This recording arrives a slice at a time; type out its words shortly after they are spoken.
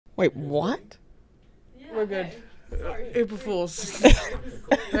Wait, what? Yeah, we're good. Okay. April Fools. Right?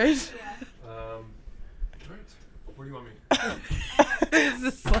 Right? Where do you want me? Is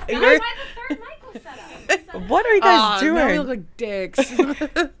this like That's why the third mic was set up. What are you guys doing? Now we look like dicks.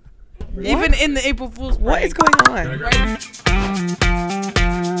 Even in the April Fool's prank. What is going on?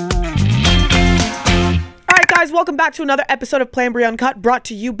 All right, guys, welcome back to another episode of PlanBri Uncut, brought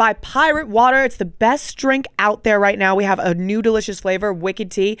to you by Pirate Water. It's the best drink out there right now. We have a new delicious flavor,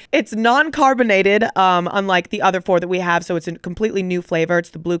 Wicked Tea. It's non-carbonated, unlike the other four that we have, so it's a completely new flavor.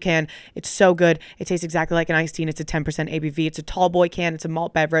 It's the blue can. It's so good. It tastes exactly like an iced tea, and it's a 10% ABV. It's a tall boy can. It's a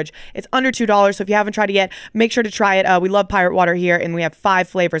malt beverage. It's under $2, so if you haven't tried it yet, make sure to try it. We love Pirate Water here, and we have 5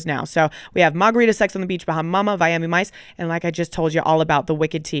 flavors now. So we have Margarita, Sex on the Beach, Bahama Mama, Miami Mice, and like I just told you all about the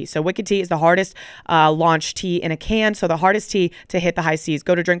Wicked Tea. So Wicked Tea is the hardest launch tea in a can, so the hardest tea to hit the high seas.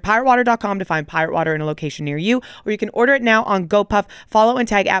 Go to drinkpiratewater.com to find Pirate Water in a location near you, or you can order it now on GoPuff. Follow and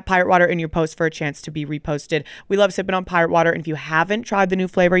tag at Pirate Water in your post for a chance to be reposted. We love sipping on Pirate Water, and if you haven't tried the new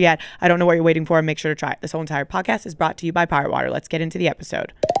flavor yet, I don't know what you're waiting for. Make sure to try it. This whole entire podcast is brought to you by Pirate Water. Let's get into the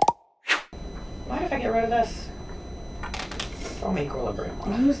episode. Mind if I get rid of this? Don't equilibrium.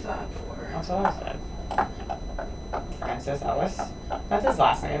 Who's that for? That's what I said. Francis Ellis. That's his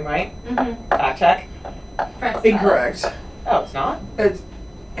last name, right? Mm-hmm. Fact check. Incorrect. Oh, it's not? It's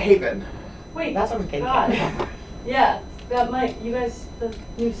Haven. Wait, That's what I'm thinking. God. Yeah, that might, you guys, the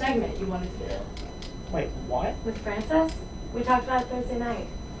new segment you wanted to do. Wait, what? With Francis? We talked about it Thursday night.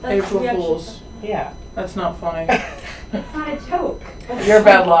 April we actually- Fools. Yeah. That's not funny. It's not a joke. You're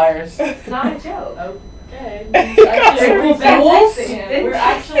bad liars. It's not a joke. Okay. April Fools? We're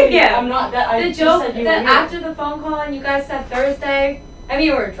actually, Yeah. I'm not that, I The just joke said you that were here. after the phone call and you guys said Thursday. I mean,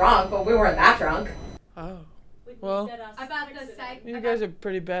 you were drunk, but we weren't that drunk. Oh. Well, About the seg. you guys are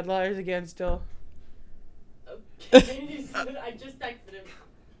pretty bad liars again still. Okay. I just texted him.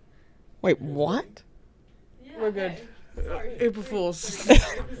 Wait, what? Yeah, We're good. okay. Sorry. April Fools. Right?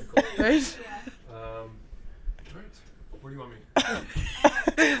 Right? Where do you want me?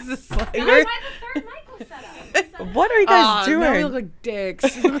 Is this like That's why the third mic was set up. What are you guys doing? Now we look like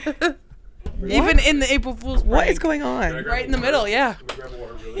dicks. Even in the April Fool's prank. What is going Can I on? grab Right a in the water? middle, yeah. Can we grab a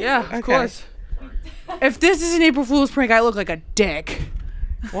water really Yeah, quick? of Okay. course. If this is an April Fool's prank, I look like a dick.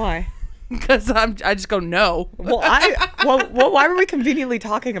 Why? Because I just go no. Well, why were we conveniently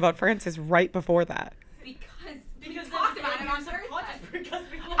talking about Francis right before that? Because talked about it on because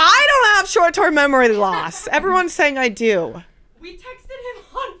I don't have short-term memory loss. Everyone's saying I do. we texted him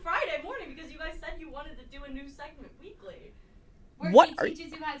on Friday morning because you guys said you wanted to do a new segment weekly. Where What he are-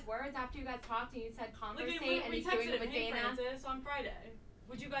 teaches you guys words after you guys talked and you said Like conversate and we he's doing texted it him, with hey Dana. Francis, on Friday.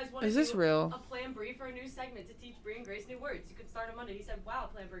 Would you guys want Is to this do real? a PlanBri for a new segment to teach Bri and Grace new words? You could start on Monday. He said, wow,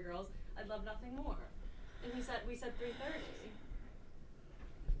 PlanBri girls, I'd love nothing more. And we said 3:30.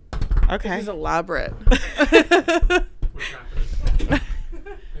 Okay. This is elaborate. What's happening?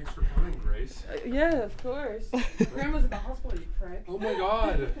 Thanks for coming, Grace. Yeah, of course. Grandma's at the hospital, you prick. Oh my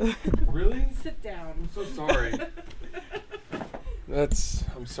god. Really? Sit down. I'm so sorry.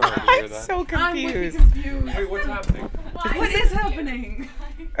 I'm sorry to hear I'm that. so I'm wicked confused. confused. Wait, what's happening? What is happening?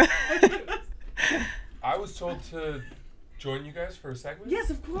 I was told to join you guys for a segment? Yes,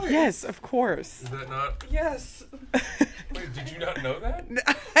 of course. Yes, of course. Is that not... Yes. Wait, did you not know that?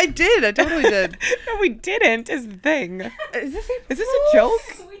 I did. I totally did. No, we didn't. Is the thing. Is this Is this a joke?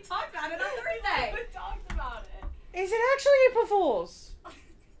 We talked about it on Thursday. We talked about it. Is it actually April Fool's?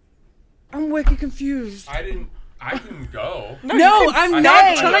 I'm wicked confused. I didn't go. No, you I'm I not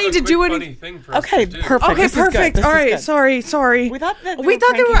have trying a to quick do funny anything. thing for us Okay, to do. perfect. Okay, This is good. perfect. This All is right, good. sorry. We thought that We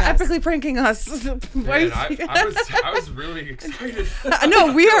thought they were pranking us. epically pranking us. Why Man, are you- I was really excited.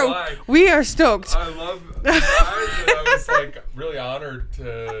 No, we Not gonna are lie. we are stoked. I love you guys, and I was like really honored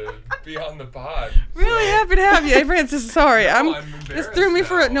to be on the pod. Really happy to have you. Hey, Francis, sorry. No, I'm This embarrassed threw me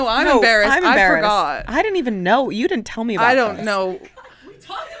for now. a no. I'm No, embarrassed. I'm I embarrassed. forgot. I didn't even know. You didn't tell me about I don't this. know. We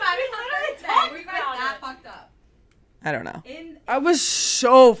talked about it on Thursday. Were you guys that fucked up? I don't know. I was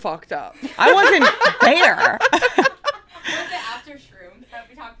so fucked up. I wasn't there. Was it after shrooms that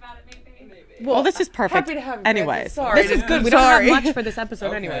we talked about it maybe? Well, this is perfect. Happy to have you. Anyways, Francis. Sorry. this is good. We Sorry. don't have much for this episode,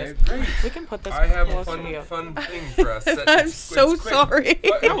 Okay, anyways. great. We can put this. I have a closer to you. fun thing for us. that I'm it's so quick. sorry.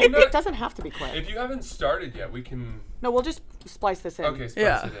 But if No, you not- it doesn't have to be quick. If you haven't started yet, we can. No, we'll just splice this in. Okay, spice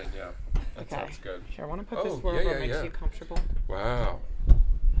Yeah. it in. Yeah, that Okay. sounds good. Sure, I want to put Oh, this wherever yeah, makes yeah. you comfortable. Wow,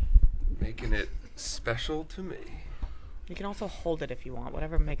 making it special to me. You can also hold it if you want,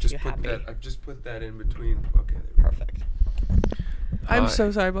 whatever makes Just you put happy. that. I've just put that in between. Okay. There we go. Perfect. I'm Hi.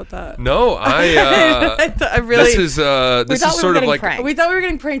 so sorry about that. No, I really. This is thought we were sort of getting like. pranked. We thought we were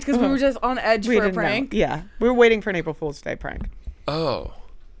getting pranked because we were just on edge We for a didn't know. prank. Yeah, we were waiting for an April Fool's Day prank. Oh.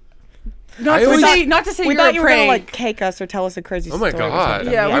 Not I to always- say, not to say We you're thought a you were gonna prank. like cake us or tell us a crazy Oh story. my or God.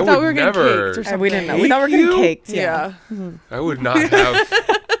 something. Yeah, we I thought we would were getting never- caked or something. We didn't know. We thought we were getting caked. Yeah. I would not have.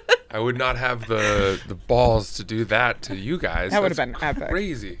 I would not have the balls to do that to you guys. That would have That's been epic.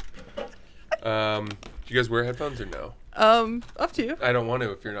 crazy. Do you guys wear headphones or no? Up to you. I don't want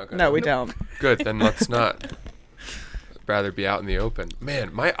to if you're not gonna. No, we don't. Good, then let's not. I'd rather be out in the open.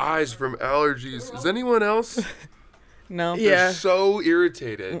 Man, my eyes from allergies. Is anyone else? No. Yeah. They're so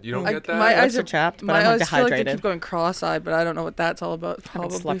irritated. You don't get that? My eyes are are chapped, but My I'm, like, eyes feel like they dehydrated. keep going cross-eyed, but I don't know what that's all about.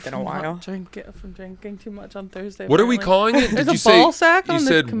 Probably slept in a from while. From drinking too much on Thursday. What are we apparently. calling it? There's Did a you say? ball sack You on the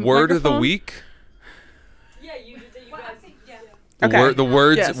said word of the microphone? week. Yeah, you guys. Yeah. The, Okay. the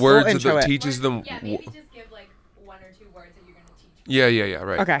words Yes. words We'll of the intro it. teaches them. Yeah, maybe just give like 1 or 2 words that you're gonna teach. Yeah,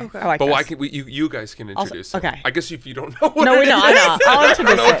 right. Okay. Okay. I like But this. why can we? You guys can introduce it. okay. I guess if you don't know what No, it we don't. is. I know. I'll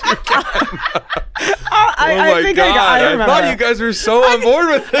introduce it. I think God, I I remember. thought you guys were so on board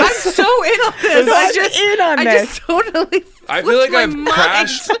with I'm this. so in on this. I'm in on I this. just totally. I feel like flipped my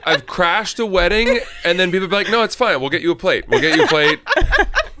I've mind. crashed a wedding, and then people be like, "No, it's fine. We'll get you a plate. We'll get you a plate."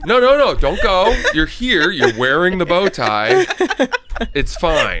 No, don't go. You're here. You're wearing the bow tie. It's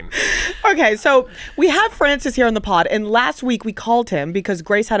fine. Okay, so we have Francis here on the pod, and last week we called him because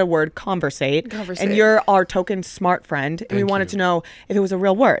Grace had a word, conversate. Conversate. And you're our token smart friend, and we Thank wanted you. to know if it was a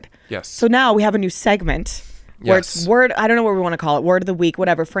real word. Yes. So now we have a new segment where it's Yes. word, I don't know what we want to call it, word of the week,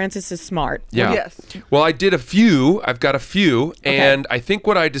 whatever. Francis is smart. Yeah. Yes. Well, I did a few. I've got a few, and I think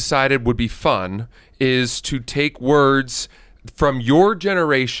what I decided would be fun is to take words from your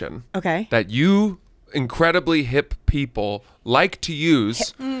generation Okay. that you incredibly hip people like to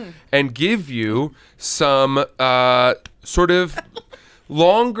use and give you some sort of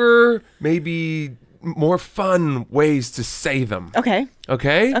longer, maybe more fun ways to say them. Okay.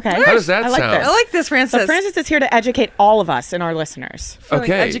 Okay? Okay. How does that I like sound? this. I like this, Francis. So Francis is here to educate all of us and our listeners. Feeling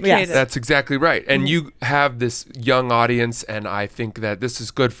Okay, educated. that's exactly right. And you have this young audience, and I think that this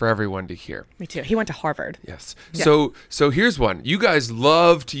is good for everyone to hear. Me too. He went to Harvard. Yes. So here's one. You guys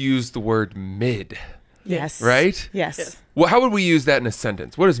love to use the word mid, Yes. right? Yes. Well, how would we use that in a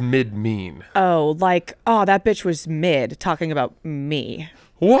sentence? What does mid mean? Oh, like, oh, that bitch was mid talking about me.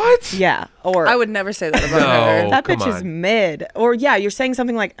 What? Yeah. Or I would never say that about No. her. that come bitch is on. mid. Or yeah, you're saying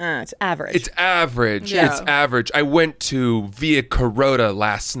something like, it's average. It's average. Yeah. It's average. I went to Via Carota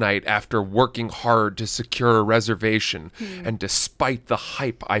last night after working hard to secure a reservation, and despite the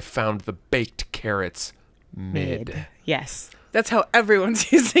hype, I found the baked carrots mid. Yes. That's how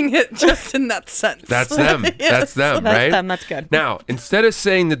everyone's using it, just in that sense. That's them. That's Yes. them, That's right? them. That's good. Now, instead of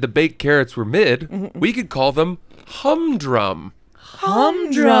saying that the baked carrots were mid, we could call them humdrum.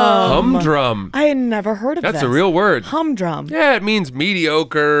 Humdrum. Humdrum. I had never heard of That's this. a real word. Humdrum. Yeah, it means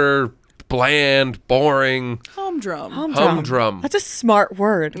mediocre, bland, boring. humdrum. Humdrum. That's a smart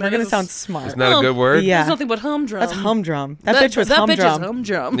word. We're That gonna is- sound smart. Isn't that a good word? Yeah. There's nothing but humdrum. That's humdrum. That bitch was humdrum. That bitch is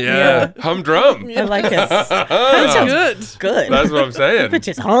humdrum. Yeah, humdrum. I like it. That sounds good. Good. That's what I'm saying. That bitch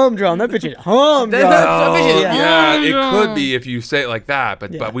is humdrum. That bitch is humdrum. That bitch is Yeah, it humdrum. could be if you say it like that,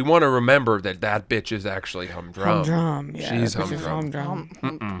 but we want to remember that that bitch is actually humdrum. Humdrum. Yeah, She's that bitch is humdrum.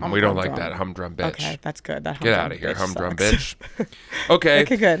 humdrum. We don't like that humdrum bitch. Okay, that's good. That Get humdrum out of here, bitch humdrum sucks. bitch. Okay.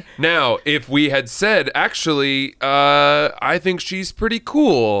 Okay, good. Now, if we had said, actually, I think she's pretty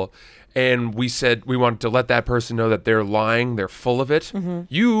cool, and we said we wanted to let that person know that they're lying, they're full of it,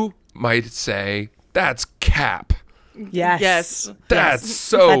 you might say, that's cap. Yes. Yes. That's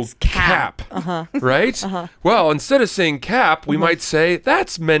so That's cap. cap. Right? Well, instead of saying cap, we might say,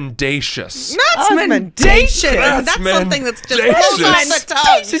 that's mendacious. That's Oh, mendacious. That's That's something that's just mendacious. rolls off the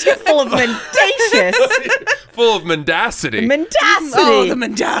tongue. She's full of mendacious. Full of mendacity. Mendacity. Oh, the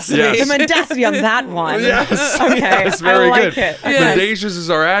mendacity. Yes. The mendacity on that one. Yes. Okay. Yes, very I like good. it. Yes. Mendacious is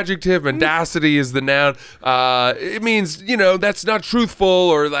our adjective. Mendacity is the noun. It means, that's not truthful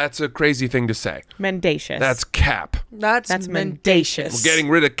or that's a crazy thing to say. Mendacious. That's cap. That's mendacious. Getting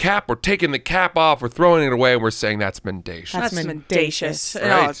rid of cap, we're taking the cap off, we're throwing it away, and we're saying that's mendacious. That's That's mendacious.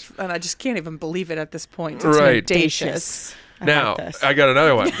 Right. And I just can't even believe it at this point. It's Right. mendacious. I Now, like this. I got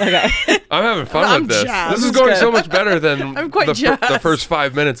another one. Okay. I'm having fun I'm with this. jazzed. This is This is going good. so much better than I'm quite the jazzed. first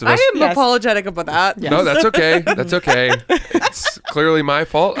 5 minutes of I us. am Yes. apologetic about that. Yes. No, that's okay. That's okay. It's clearly my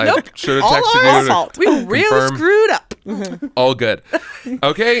fault. I should have All texted our you fault. to We really confirm. screwed up. All good.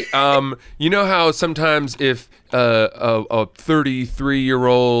 Okay. You know how sometimes if a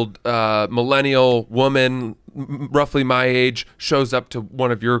 33-year-old millennial woman, roughly my age, shows up to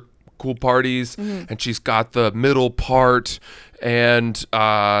one of your cool parties and she's got the middle part and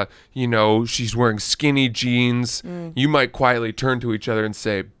she's wearing skinny jeans, you might quietly turn to each other and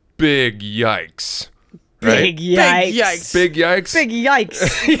say, big yikes. Big yikes. Big yikes. Big yikes. Big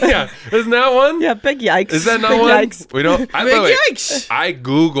yikes. Yeah, isn't that one? Yeah, big yikes. Is that not big one? Yikes. We don't. Big yikes. I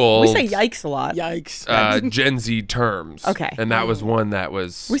googled. We say yikes a lot. Yikes. Gen Z terms. Okay. And that was one that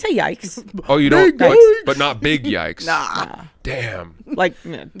was. We say yikes. Oh, you don't. Big But not big yikes. Nah. Damn. Like,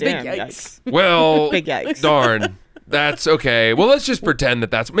 yeah, damn Big yikes. yikes. Well. Big yikes. Darn. That's okay. Well, let's just pretend that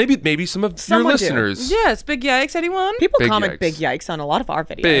that's maybe some of Someone your do. listeners. Yes, big yikes, anyone? People Big comment yikes. big yikes on a lot of our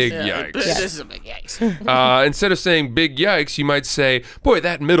videos. Big Yeah, yikes. This is a big yikes. Instead of saying big yikes, you might say, boy,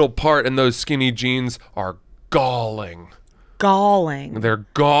 that middle part and those skinny jeans are galling. Galling. They're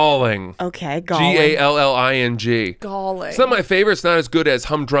galling. Okay, galling. Galling. Galling. It's not my favorite. It's not as good as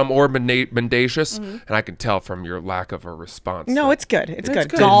humdrum or mendacious. And I can tell from your lack of a response. No, that it's good. It's good.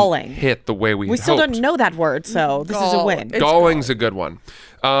 good. Galling. hit the way we We still hoped. don't know that word, so this is a win. It's Galling's a good one.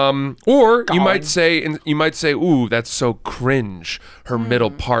 Or you Galling. might say, ooh, that's so cringe. Her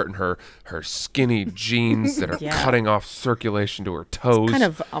middle part and her skinny jeans that are Yeah. cutting off circulation to her toes. Kind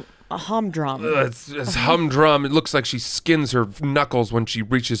of a humdrum. It's humdrum. It looks like she skins her knuckles when she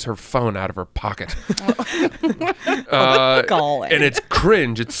reaches her phone out of her pocket. Galling. And it's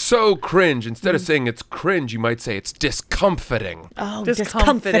cringe. It's so cringe. Instead of saying it's cringe, you might say it's discomfiting. Oh,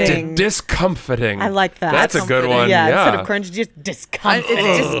 Discomfiting. discomfiting. Discomfiting. I like that. That's a good one. Yeah, Yeah. instead of cringe, just discomfiting.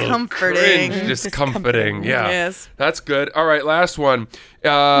 It's discomforting. Cringe, discomfiting. Yeah. Yes. That's good. All right, last one.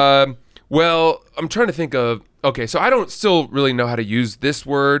 Well, I'm trying to think of. Okay, so I don't still really know how to use this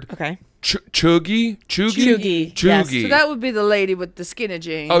word. Okay. Chuggy? Chuggy, yes. So that would be the lady with the skinny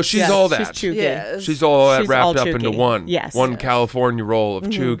jeans. Oh, she's Yes, all that. She's chuggy. Yes. She's all that She's wrapped all up into chuggy. one. Yes. One Yes. California roll of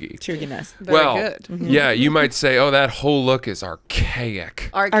chuggy. Chugginess. Very Well, good. yeah, you might say, oh, that whole look is archaic.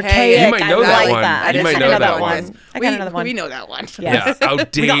 Archaic. You might know I that like one. that. You I might just know got that another one. I got another one. We know that one. Yes. Yeah,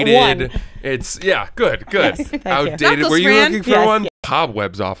 outdated. one. It's good. Yes, thank you. Outdated. Knuckles, Were you Fran? looking for Yes, one? yeah.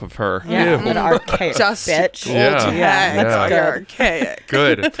 Cobwebs off of her. Yeah, Ew. but archaic Just bitch. Yeah. Yeah, that's Yeah. good. Archaic.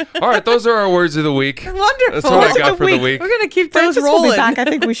 Good. All right, those are our words of the week. Wonderful. That's what I Words of got the for the week. week. We're gonna keep those Francis will rolling. be back. I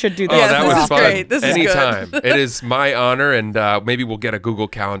think we should do Oh, this. Yes, that this was is fun. great. This is good. Anytime. It is my honor, and maybe we'll get a Google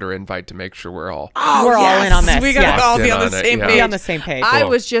Calendar invite to make sure we're all. We're all in on this. We gotta yes. all be Locked on in the on it, same yeah. page. Be on the same page. I Cool.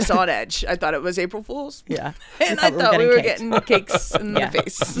 was just on edge. I thought it was April Fool's. Yeah. And I thought we were caked. getting cakes in Yeah. the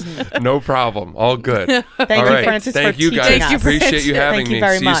face. No problem. All good. Thank All you, right. Francis, Thank for you teaching guys. us. Thank you, Appreciate you having Thank me. you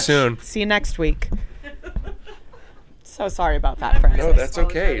very See much. you soon. See you next week. So sorry about that, Francis. No, that's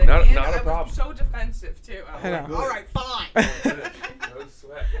okay. Not a problem. So defensive too. I know. All right, fine. No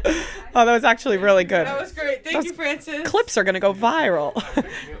sweat. Oh, that was actually really good. That was great. Thank you, Francis. Clips are going to go viral.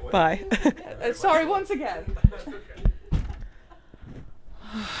 Bye. Sorry once again.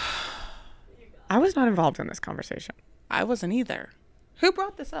 I was not involved in this conversation. I wasn't either. Who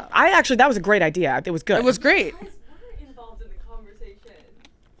brought this up? That was a great idea. It was good. It was great. You guys were involved in the conversation.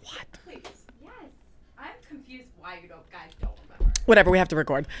 What? Please. Yes. I'm confused why you guys don't remember. Whatever, we have to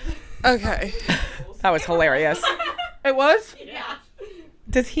record. Okay. That was hilarious. It was? Yeah.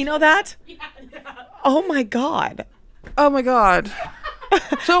 Does he know that? Yeah. Oh my God. Oh my god.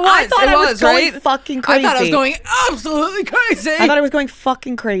 So it was. I thought I was going right? fucking crazy. I thought I was going absolutely crazy. I thought I was going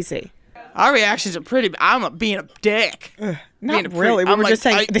fucking crazy. Our reactions are pretty. I'm being a dick. Not a really. prick. We I'm were just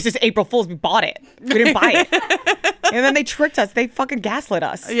like, saying, this is April Fool's. We bought it. We didn't buy it. And then they tricked us. They fucking gaslit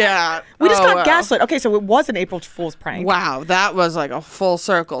us. Yeah. We just got wow. gaslit. Okay, so it was an April Fool's prank. Wow, that was like a full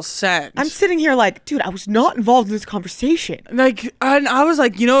circle send. I'm sitting here like, dude, I was not involved in this conversation. like, and I was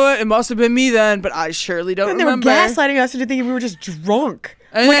like, you know what? It must have been me then, but I surely don't And they remember. were gaslighting us into thinking we were just drunk.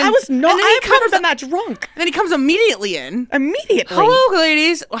 And like, then- I was not. and then he I've never comes been that drunk. Then he comes immediately in. Immediately. Hello,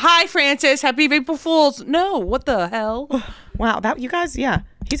 ladies. Hi, Francis. Happy April Fools. No, what the hell? Wow, that you guys, yeah.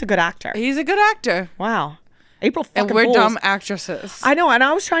 He's a good actor. He's a good actor. Wow. April fucking And we're Fools. dumb actresses. I know, and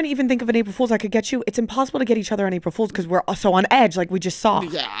I was trying to even think of an April Fool's I could get you. It's impossible to get each other on April Fool's because we're so on edge, like we just saw.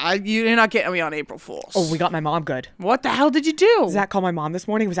 Yeah, you're not getting me on April Fools. Oh, we got my mom good. What the hell did you do? Zach called my mom this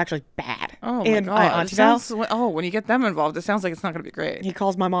morning. It was actually bad. Oh and my god! Auntie Val, When you get them involved, it sounds like it's not going to be great. he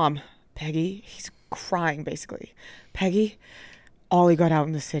calls my mom, Peggy. He's crying basically. Peggy, Ollie got out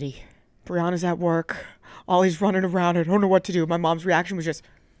in the city. Brianna's at work. Ollie's running around. I don't know what to do. My mom's reaction was just,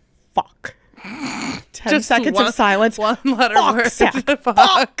 fuck. 10 Just seconds one- of silence. One letter Fuck, word. Zach.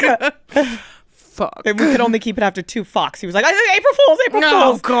 Fuck. Fuck. And we could only keep it after 2 fucks. He was like, April Fools, April Oh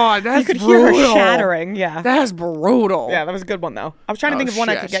Fools. god, that's You could brutal. hear her shattering. Yeah. That's brutal. Yeah, that was a good one though. I was trying to Oh, think of one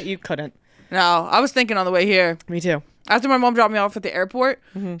I could shit. get. You couldn't. No, I was thinking on the way here. Me too. After my mom dropped me off at the airport,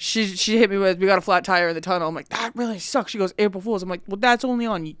 she hit me with, we got a flat tire in the tunnel. I'm like, that really sucks. She goes, April Fools. I'm like, well, that's only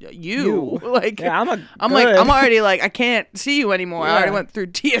on you. Like, yeah, I'm already like, I can't see you anymore. I already went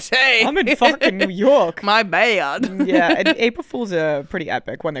through TSA. I'm in fucking New York. My bad. Yeah, and April Fools are pretty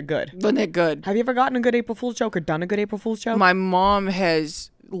epic when they're good. When they're good. Have you ever gotten a good April Fool's joke or done a good April Fool's joke? My mom has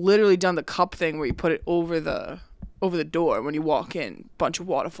literally done the cup thing where you put it over the door when you walk in. Bunch of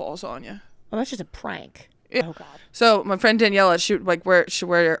water falls on you. Oh, that's just a prank. Yeah. Oh God. So my friend Daniela,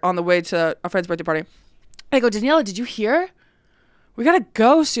 we're on the way to a friend's birthday party. I go, Daniela, did you hear? We gotta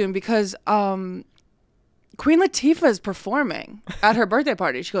go soon because Queen Latifah is performing at her birthday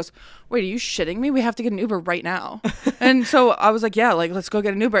party. She goes, wait, are you shitting me? We have to get an Uber right now. And so I was like, yeah, like let's go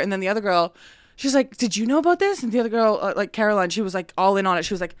get an Uber. And then the other girl, she's like, did you know about this? And the other girl, like Caroline, she was like all in on it.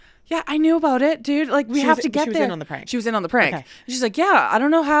 She was like, yeah, I knew about it, dude. Like we have to get there. She was in on the prank. She was in on the prank. Okay. She's like, yeah, I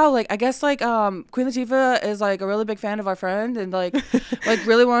don't know how. Like I guess like Queen Latifah is like a really big fan of our friend and like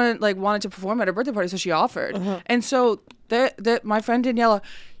really wanted to perform at her birthday party, so she offered. And so my friend Daniela,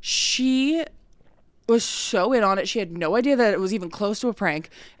 she was so in on it. She had no idea that it was even close to a prank,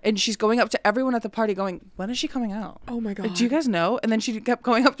 and she's going up to everyone at the party going, when is she coming out? Oh my God. Like, do you guys know? And then she kept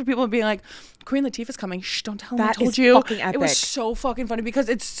going up to people and being like, Queen Latifah's coming. Shh, don't tell them I told you. Fucking epic. It was so fucking funny because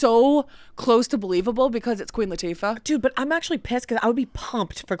it's so close to believable because it's Queen Latifah. Dude, but I'm actually pissed because I would be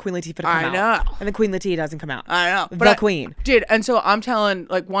pumped for Queen Latifah to come out. I know. And then Queen Latifah doesn't come out. I know. The Queen. Dude, and so I'm telling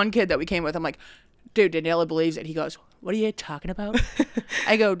like one kid that we came with, I'm like, dude, Daniela believes it. He goes, what are you talking about?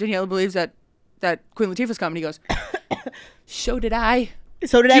 I go, Daniela believes that Queen Latifah's coming. He goes, so did I.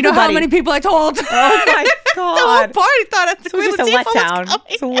 So did everybody. You know how many people I told? Oh my God. The whole party thought the Queen Latifah was coming.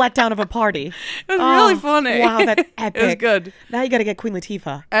 It's a letdown of a party. It was really funny. Wow, that's epic. It was good. Now you got to get Queen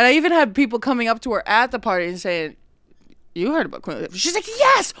Latifah. And I even had people coming up to her at the party and saying, you heard about Queen Latifah? She's like,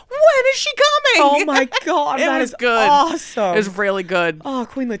 yes. When is she coming? Oh my God. It that was is good. Awesome. It was really good. Oh,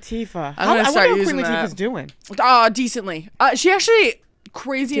 Queen Latifah. I'm gonna start using Queen Latifah's doing. Decently. She actually,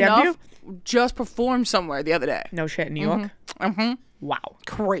 crazy DM'd enough, just performed somewhere the other day. No shit, in New York? Wow.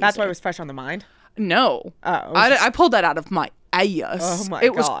 Crazy. That's why it was fresh on the mind? No. I pulled that out of my ass. Oh my God.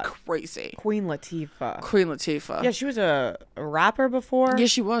 It was crazy. Queen Latifah. Queen Latifah. Yeah, she was a rapper before. Yeah,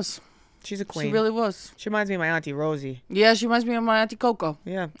 she was. She's a queen. She really was. She reminds me of my auntie Rosie. Yeah, she reminds me of my auntie Coco.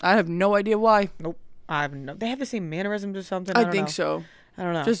 Yeah. I have no idea why. Nope. They have the same mannerisms or something. I think so. I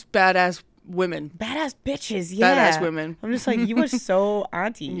don't know. Just badass women. Badass bitches, yeah. Badass women. I'm just like, you are so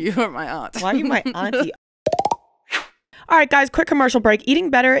auntie. You're my aunt. Why are you my auntie? All right, guys, quick commercial break. Eating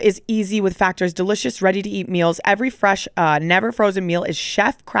better is easy with Factor's delicious, ready-to-eat meals. Every fresh, never frozen meal is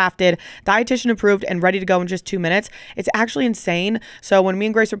chef-crafted, dietitian approved, and ready to go in just 2 minutes. It's actually insane. So when me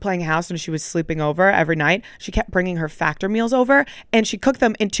and Grace were playing house and she was sleeping over every night, she kept bringing her Factor meals over, and she cooked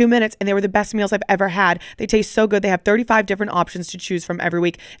them in 2 minutes, and they were the best meals I've ever had. They taste so good. They have 35 different options to choose from every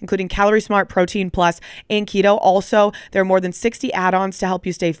week, including Calorie Smart, Protein Plus, and Keto. Also, there are more than 60 add-ons to help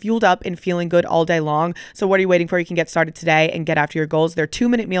you stay fueled up and feeling good all day long. So what are you waiting for? You can get started today and get after your goals. They're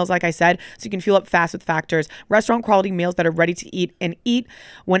 2-minute meals, like I said, so you can fuel up fast with Factor's restaurant quality meals that are ready to eat and eat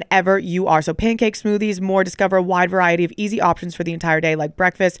whenever you are. So pancake smoothies, more. Discover a wide variety of easy options for the entire day, like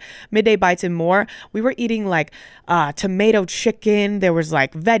breakfast, midday bites, and more. We were eating like tomato chicken. There was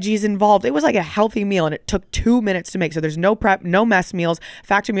like veggies involved. It was like a healthy meal, and it took 2 minutes to make. So there's no prep, no mess meals.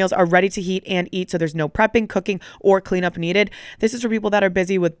 Factor meals are ready to heat and eat, so there's no prepping, cooking, or cleanup needed. This is for people that are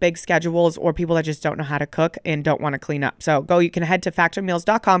busy with big schedules or people that just don't know how to cook and don't want to clean up. So you can head to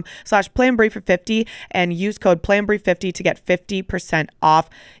factormeals.com/PlanBri for 50 and use code PlanBri50 to get 50% off.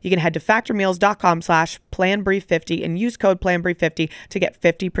 You can head to factormeals.com/PlanBri50 and use code PlanBri50 to get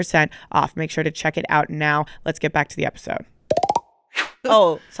 50% off. Make sure to check it out now. Let's get back to the episode.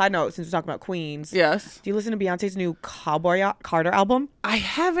 Oh, side note, since we're talking about queens. Yes. Do you listen to Beyonce's new Cowboy Carter album? I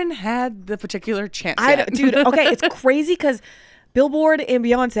haven't had the particular chance yet. Dude, okay, it's crazy because Billboard and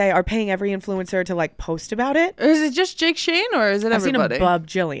Beyonce are paying every influencer to like post about it. Is it just Jake Shane or is it everybody? I've seen Bob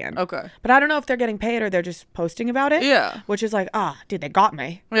Jillian. Okay. But I don't know if they're getting paid or they're just posting about it. Yeah. Which is like, dude, they got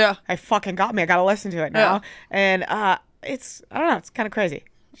me. Yeah. I fucking got me. I gotta listen to it now. Yeah. And I don't know, it's kind of crazy.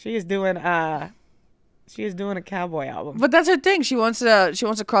 She is doing a cowboy album. But that's her thing. She wants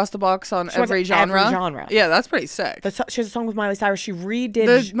to cross the box on every genre. Yeah, that's pretty sick. She has a song with Miley Cyrus. She redid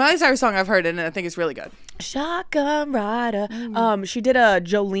the Miley Cyrus song I've heard and I think it's really good. Shotgun Rider. She did a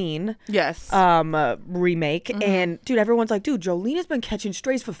Jolene Yes. remake, and dude, everyone's like, dude, Jolene has been catching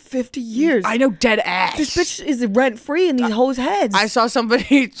strays for 50 years. I know, dead ass. This bitch is rent free in these hoes' heads. I saw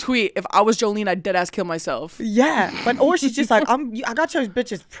somebody tweet, if I was Jolene, I'd dead ass kill myself. Yeah, but or she's just like, I got those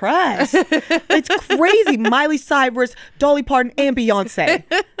bitches pressed. It's crazy. Miley Cyrus, Dolly Parton, and Beyonce.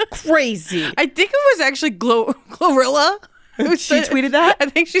 Crazy. I think it was actually Glorilla. She tweeted that? I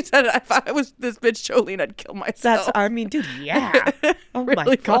think she said, if I was this bitch Jolene, I'd kill myself. I mean, dude, yeah. Oh my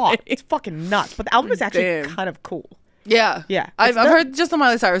Really god, funny. it's fucking nuts. But the album is actually Damn. kind of cool. Yeah. Yeah. I've heard just the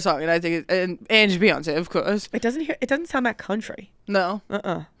Miley Cyrus song, and I think and Beyonce, of course. It doesn't sound that country. No.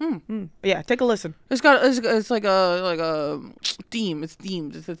 Yeah, take a listen. It's like a theme. It's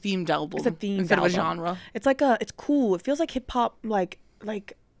themed. It's a themed album. It's a themed instead album. of a genre. It's like it's cool. It feels like hip hop, like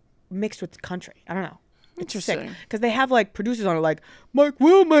mixed with country. I don't know. Interesting. Because they have like producers on it, like Mike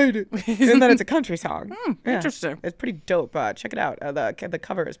Will made it, and then it's a country song. Yeah. Interesting. It's pretty dope. Check it out. The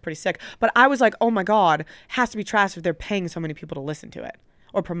cover is pretty sick. But I was like, oh my god, has to be trash if they're paying so many people to listen to it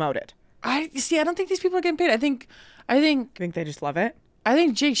or promote it. I don't think these people are getting paid. I think You think they just love it?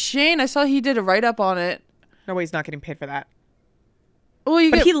 Jake Shane, I saw he did a write up on it. No way, he's not getting paid for that.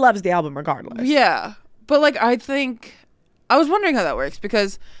 Well, But he loves the album regardless. yeah, but like I was wondering how that works,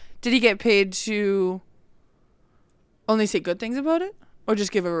 because did he get paid to only say good things about it, or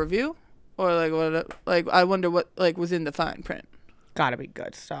just give a review, or like what? Like I wonder what like was in the fine print. Gotta be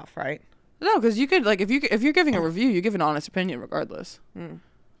good stuff, right? No, because you could like if you're giving a review, you give an honest opinion regardless.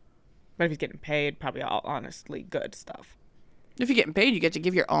 But if he's getting paid, probably all honestly good stuff. If you're getting paid, you get to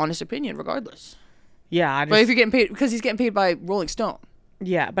give your honest opinion regardless. Yeah, But if you're getting paid, because he's getting paid by Rolling Stone.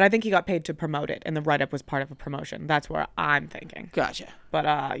 yeah, but I think he got paid to promote it, and the write-up was part of a promotion. That's where I'm thinking. Gotcha.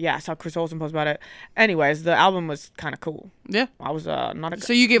 But yeah, I saw Chris Olsen post about it. Anyways, the album was kind of cool. Yeah. I was not a.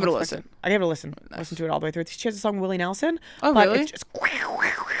 So you gave it a not listen. expecting- I gave it a listen. Listened to it all the way through. She has a song Willie Nelson. Oh, but really? It's just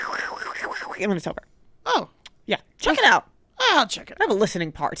and then it's over. Oh, Yeah, check it out. I'll check it I out. have a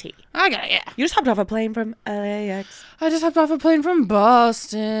listening party. I got it. Yeah. You just hopped off a plane from LAX. I just hopped off a plane from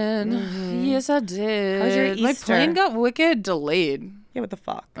Boston. Yes, I did. How was your My Easter? plane got wicked delayed. Yeah, what the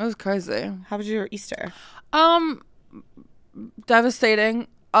fuck? That was crazy. How was your Easter? Devastating.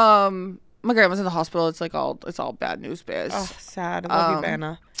 My grandma's in the hospital. It's all bad news bears. Oh, sad. I love you,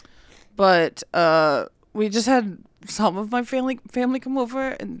 Banna. But we just had some of my family come over,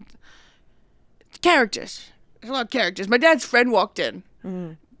 and characters. There's a lot of characters. My dad's friend walked in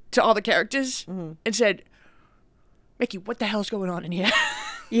to all the characters and said, "Mickey, what the hell's going on in here?"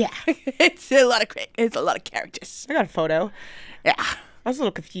 Yeah. It's a lot of characters. I got a photo. Yeah, I was a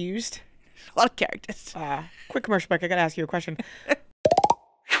little confused. a lot of characters. Quick commercial break. I gotta ask you a question.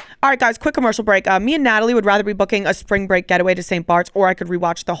 All right, guys, quick commercial break. Me and Natalie would rather be booking a spring break getaway to St. Bart's, or I could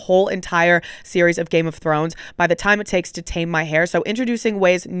rewatch the whole entire series of Game of Thrones by the time it takes to tame my hair. So introducing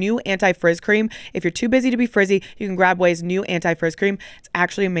Ouai's new anti-frizz cream. If you're too busy to be frizzy, you can grab Ouai's new anti-frizz cream. It's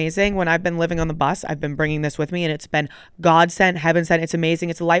actually amazing. When I've been living on the bus, I've been bringing this with me, and it's been God sent, heaven sent. It's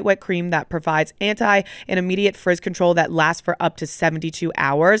amazing. It's a lightweight cream that provides anti and immediate frizz control that lasts for up to 72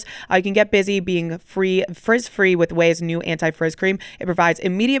 hours. You can get busy being frizz-free with Ouai's new anti-frizz cream. It provides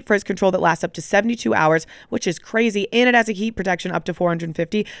immediate frizz control that lasts up to 72 hours, which is crazy, and it has a heat protection up to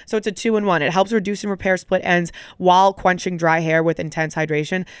 450, so it's a 2-in-1. It helps reduce and repair split ends while quenching dry hair with intense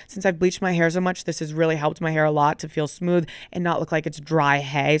hydration. Since I've bleached my hair so much, this has really helped my hair a lot to feel smooth and not look like it's dry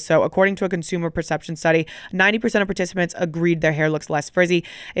hay. So according to a consumer perception study, 90% of participants agreed their hair looks less frizzy.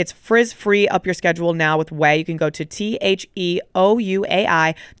 It's frizz-free. Up your schedule now with Ouai. You can go to THEOUAI.com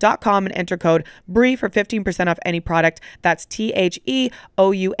and enter code BRI for 15% off any product. That's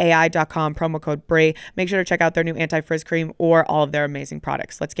THEOUAI.com, promo code BRI. Make sure to check out their new anti-frizz cream or all of their amazing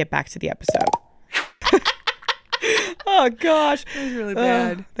products. Let's get back to the episode. Oh gosh, That was really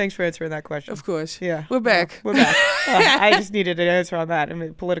bad. Thanks for answering that question. Of course. Yeah, We're back. We're back. I just needed an answer on that. I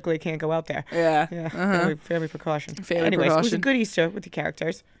mean, politically, can't go out there. Yeah. Yeah, family precaution. Family Anyways, it was a precaution. good Easter with the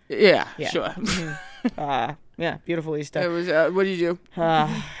characters. Yeah. Yeah. Sure. Yeah, beautiful It Easter. was. What did you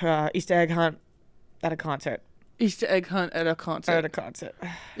do? Easter egg hunt at a concert. Easter egg hunt at a concert.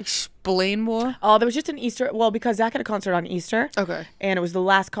 Explain more. Oh, there was just an Easter. Well, because Zach had a concert on Easter. Okay. And it was the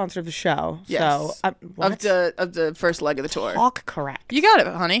last concert of the show. Yes. So, what? Of the first leg of the tour. Talk correct. You got it,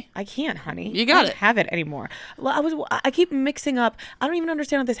 honey. I can't, honey. You got I it. don't have it anymore. I keep mixing up. I don't even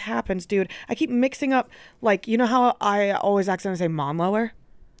understand how this happens, dude. I keep mixing up, like, you know how I always accidentally say lawnmower?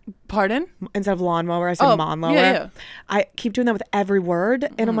 Pardon? Instead of lawnmower, I said lawnmower. Yeah. I keep doing that with every word,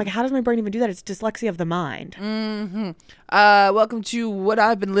 and I'm like, how does my brain even do that? It's dyslexia of the mind. Welcome to what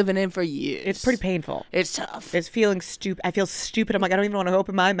I've been living in for years. It's pretty painful. It's tough. It's feeling stupid. I feel stupid. I'm like, I don't even want to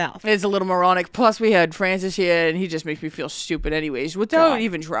open my mouth. It's a little moronic. Plus, we had Francis here, and he just makes me feel stupid anyways, without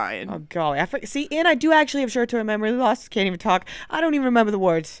even trying. Oh, golly. See, and I do actually have short-term memory loss. Can't even talk. I don't even remember the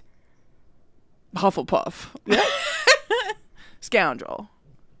words. Hufflepuff. Yeah. Scoundrel.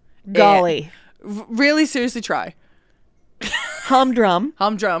 Golly. Really, seriously, try. Humdrum.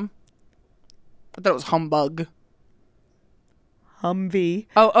 Humdrum. I thought it was humbug. Humvee.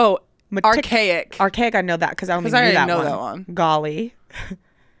 Oh, archaic. Archaic, I know that because I only knew I that know one. that one. Golly.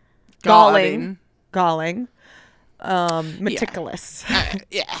 Galling. Galling. Meticulous.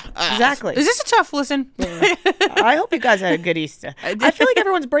 Yeah. Exactly. Is this a tough listen? I hope you guys had a good Easter. I feel like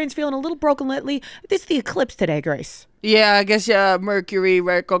everyone's brain's feeling a little broken lately. It's the eclipse today, Grace. Yeah, I guess Mercury,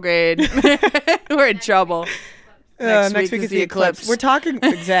 retrograde. We're in trouble. Next week is the eclipse. We're talking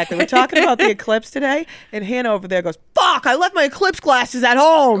about the eclipse today, and Hannah over there goes, "Fuck! I left my eclipse glasses at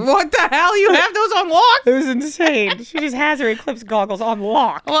home." What the hell? You have those on lock? It was insane. She just has her eclipse goggles on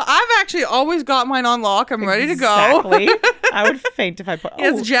lock. Well, I've actually always got mine on lock. I'm ready to go. Exactly. I would faint if I put.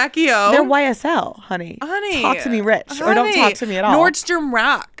 Yes, Jackie O. They're YSL, honey. Talk to me rich, or don't talk to me at all. Nordstrom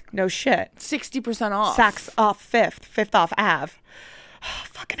Rack. No shit. 60% off. Saks off Fifth off Ave.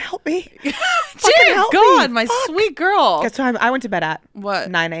 Fucking help me. Dear help God, me. my sweet girl. Guess what I went to bed at? What?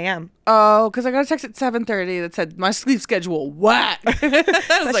 9 a.m. Oh, because I got a text at 7:30 that said my sleep schedule whack. I was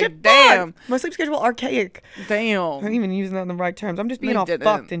That like, shit damn. fun. My sleep schedule archaic. I Damn. ain't even using that in the right terms. I'm just being No, all you didn't.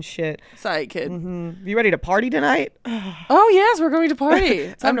 fucked and shit. Sorry, kid. You ready to party tonight? Oh, yes, we're going to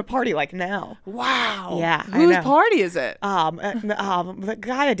party. Time to party like now. Wow. Yeah, I Whose know. party is it? The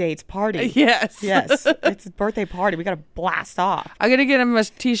guy a date's party. Yes. Yes. It's his birthday party. We got to blast off. I'm going to get him a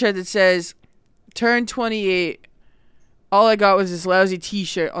t-shirt that says, turn 28. All I got was this lousy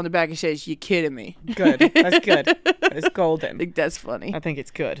t-shirt on the back. It says, you kidding me? Good. That's good. That is I golden. think that's funny. I think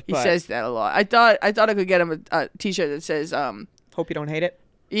it's good. He but says that a lot. I thought I could get him a t-shirt that says, hope you don't hate it.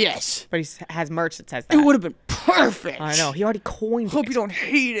 yes. But he has merch that says that. It would have been perfect. I know. He already coined Hope it. you don't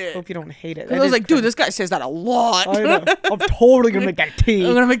hate it. Hope you don't hate it. I was like, dude, this guy says that a lot. I know. I'm totally going to make that tea.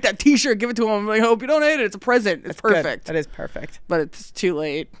 I'm gonna make that T-shirt, give it to him. I'm like, hope you don't hate it. It's a present. It's Good. perfect. That is perfect. But it's too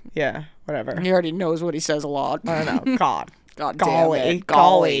late. Yeah. Whatever. He already knows what he says a lot. I know. God. God Golly. damn it.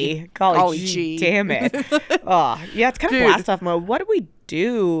 Golly. Golly Gee, gee. damn it. Yeah, it's kind of Dude. blast off mode. What did we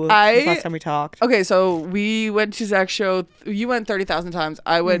do since last time we talked? Okay, so we went to Zach's show. You went 30,000 times.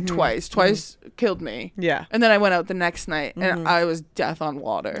 I went twice. Twice killed me. Yeah. And then I went out the next night, and I was death on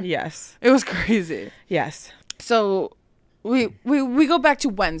water. Yes. It was crazy. Yes. So we go back to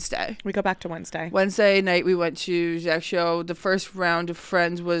Wednesday. We go back to Wednesday. Wednesday night, we went to Zach's show. The first round of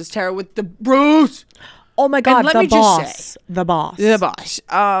friends was Tara with the Bruce. Oh my God, let the me just boss. say- The boss. The boss.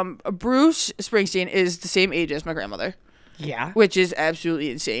 Bruce Springsteen is the same age as my grandmother, Yeah. which is absolutely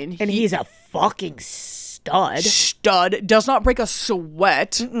insane. And he's a fucking stud. Stud, does not break a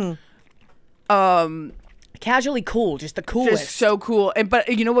sweat. Casually cool, just the coolest. Just so cool. But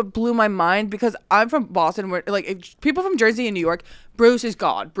you know what blew my mind? Because I'm from Boston, where people from Jersey and New York, Bruce is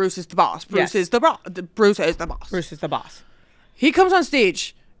God. Bruce is the boss. Bruce Yes. is the boss. Bruce is the boss. Bruce is the boss. He comes on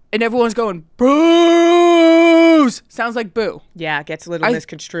stage, and everyone's going, Bruce! Sounds like boo. Yeah, it gets a little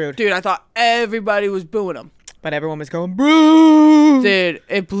misconstrued. Dude, I thought everybody was booing him. But everyone was going, Bruce! Dude,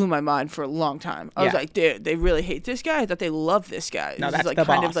 it blew my mind for a long time. I was Yeah. like, dude, they really hate this guy? I thought they love this guy. No, This that's is like the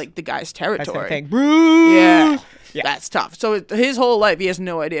kind boss. of like the guy's That's their territory. thing. Bruce! Yeah. That's tough. So his whole life, he has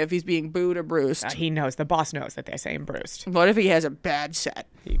no idea if he's being booed or bruised. He knows. The boss knows that they're saying Bruce. What if he has a bad set?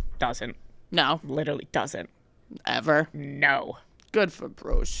 He doesn't. No. Literally doesn't. Ever. No. Good for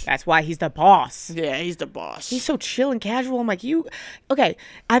Bruce. That's why he's the boss. Yeah, he's the boss. He's so chill and casual. I'm like, you... Okay,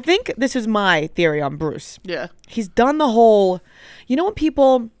 I think this is my theory on Bruce. Yeah. He's done the whole... You know when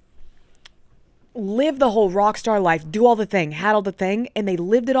people live the whole rock star life, do all the thing, had all the thing, and they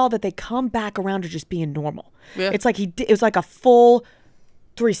lived it all, that they come back around to just being normal. Yeah. It's like it was like a full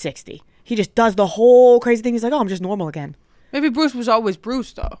 360. He just does the whole crazy thing. He's like, oh, I'm just normal again. Maybe Bruce was always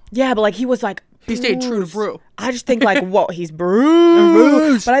Bruce, though. Yeah, but like he was like... He stayed true to Bruce. Brew. I just think like, whoa, he's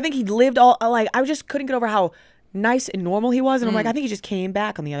Bruce. But I think he lived all... Like, I just couldn't get over how nice and normal he was. And I'm like, I think he just came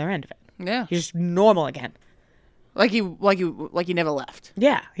back on the other end of it. Yeah. He's just normal again. Like he never left.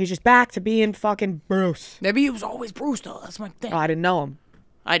 Yeah, he's just back to being fucking Bruce. Maybe he was always Bruce, though. That's my thing. Oh, I didn't know him.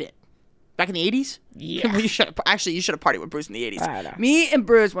 I did. Back in the 80s? Yeah. You should have partied with Bruce in the 80s. I know. Me and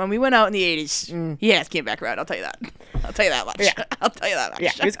Bruce, when we went out in the 80s, he ass came back around. I'll tell you that. I'll tell you that much. Yeah. I'll tell you that much. Yeah,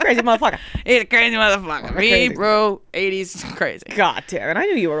 he's a crazy motherfucker. He's a crazy motherfucker. Me, crazy. bro, 80s, crazy. God damn it. I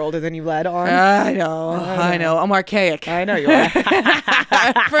knew you were older than you led on. I know. I'm archaic. I know you are.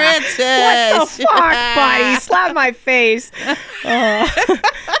 Francis. What the fuck, buddy? Slap my face.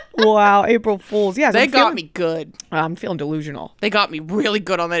 Wow, April Fools. Yeah, so They got me good. I'm feeling delusional. They got me really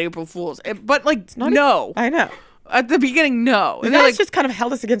good on that April Fool's. But, like, Not no. I know. At the beginning, no. And they're that's like, just kind of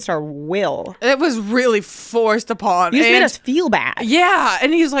held us against our will. it was really forced upon. You just made And- us feel bad. Yeah,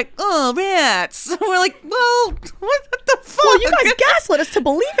 and he's like, "Oh, rats." We're like, "Well, what the fuck?" Well, you guys gaslit us to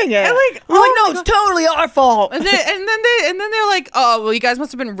believing it. And like, we're like, oh no, my it's totally our fault. and then they're like, "Oh, well, you guys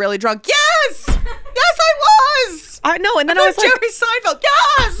must have been really drunk." Yes, I was. I know, and then I was like, Jerry Seinfeld.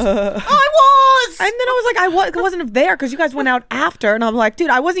 Yes, I was. and then I was like, I wasn't there because you guys went out after, and I'm like, dude,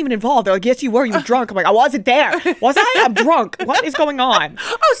 I wasn't even involved. They're like, yes, you were. You were drunk. I'm like, I wasn't there. Was I? I'm drunk. What is going on?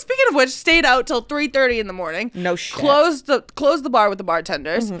 Oh, speaking of which, stayed out till 3:30 in the morning. No shit. Closed the bar with the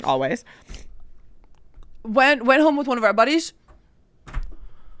bartenders. Always. Went home with one of our buddies.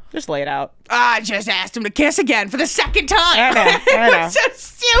 Just lay it out. I just asked him to kiss again for the second time. I know. It was so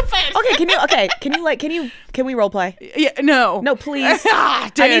stupid. Can we role play? Yeah, no. No, please. Ah,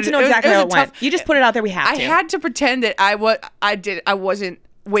 I need dude, to know was- exactly was how a it went. tough- You just put it out there. We have I to. had to pretend that I wasn't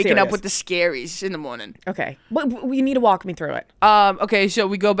waking up Serious. with the scaries in the morning. Okay. But you need to walk me through it. Okay, so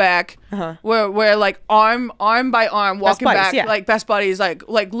we go back. We're like arm by arm walking buddies, back, yeah. like best buddies, like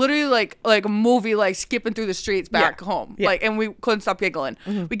literally like a movie, like skipping through the streets back Yeah. home. Yeah. Like, and we couldn't stop giggling.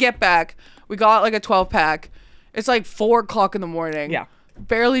 We get back. We got like a 12-pack. It's like 4:00 in the morning. Yeah.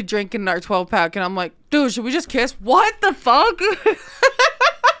 Barely drinking our 12-pack, and I'm like, dude, should we just kiss? What the fuck?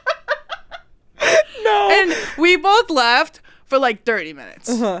 No. And we both laughed for like 30 minutes.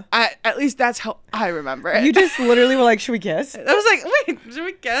 At least that's how I remember it. You just literally were like, should we kiss? I was like, wait, should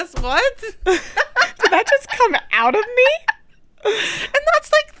we guess what? Did that just come out of me? And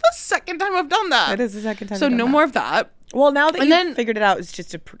that's like the second time I've done that. That is the second time. So you've done no that. more of that. Well, now that And you then- figured it out, it's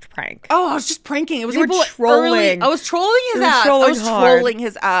just a prank. Oh, I was just pranking. It was You were people trolling. early. I was trolling his You were ass. I trolling was hard. Mm-hmm. trolling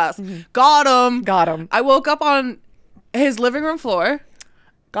his ass. Got him. Got him. I woke up on his living room floor.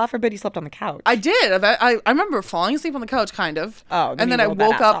 God forbid he slept on the couch. I did. I remember falling asleep on the couch, kind of. Oh, then and you then I rolled that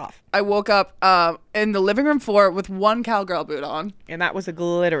woke ass up. off. I woke up in the living room floor with one cowgirl boot on. And that was a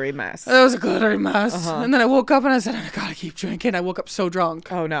glittery mess. It was a glittery mess. And then I woke up and I said, I gotta keep drinking. I woke up so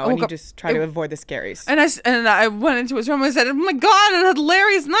drunk. Oh no! I And woke you up- just try to avoid the scaries. And I went into his room and I said, oh my God, it had a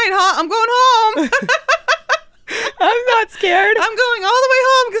hilarious night, huh? I'm going home. I'm not scared. I'm going all the way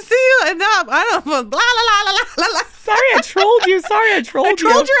home to see you. And now, I don't know, blah, la, la, la, la, la. Sorry, I trolled you. Sorry, I trolled I you.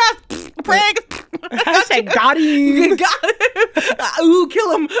 trolled your ass. Prank. Hashtag got him. Got him. Ooh, kill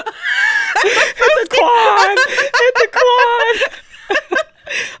him. Hit the quad. Hit the quad.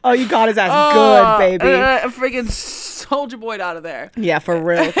 Oh, you got his ass good, baby. I freaking soldier boyed out of there. Yeah, for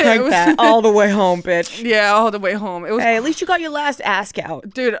real. Crank was- that all the way home, bitch. Yeah, all the way home. It was Hey, at least you got your last ask out.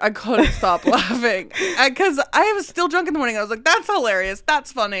 Dude, I couldn't stop laughing because I was still drunk in the morning. I was like, "That's hilarious.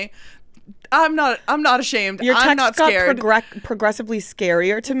 That's funny." I'm not ashamed. Your I'm text not got scared. progressively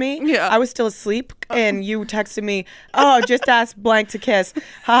scarier to me. Yeah. I was still asleep, and you texted me, "Oh, just asked blank to kiss."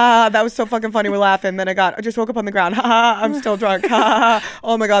 Ha! That was so fucking funny. We're laughing. Then I just woke up on the ground. Ha! Ha! I'm still drunk. Ha! Ha!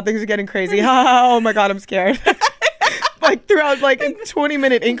 Oh my god, things are getting crazy. Ha! Ha! Oh my god, I'm scared. Like throughout like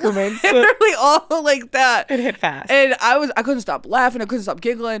 20-minute increments. Literally all like that. It hit fast. And I couldn't stop laughing. I couldn't stop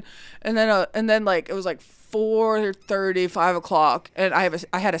giggling. And then like it was like 4:30, 5 o'clock, and I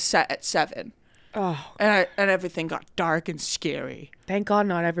had a set at 7. Oh, And everything got dark and scary. thank God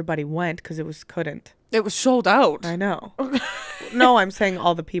not everybody went because couldn't. It was sold out. I know. No, I'm saying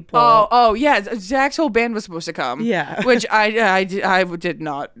all the people. Oh yeah, Zach's whole band was supposed to come. Yeah. Which I did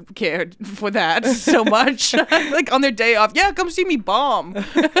not care for that so much. Like on their day off, yeah, come see me bomb.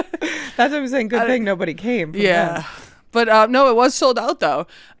 That's what I'm saying. Good thing nobody came. from Yeah, them. but no, it was sold out though.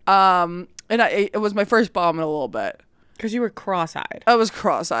 And it was my first bomb in a little bit. Because you were cross-eyed. I was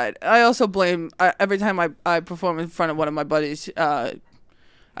cross-eyed. I also blame every time I perform in front of one of my buddies. I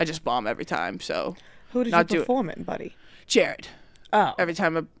just bomb every time. So Who did not do you it. perform in, buddy? Jared. Oh. Every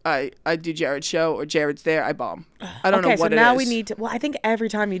time I do Jared's show or Jared's there, I bomb. I don't know Okay, so what it is. now we need to. Well, I think every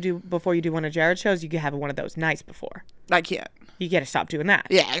time before you do one of Jared's shows, you can have one of those nights before. I can't. You got to stop doing that.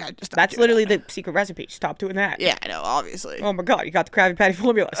 Yeah, I gotta just stop That's doing literally that. the secret recipe. Stop doing that. Yeah, I know, obviously. Oh my God, you got the Krabby Patty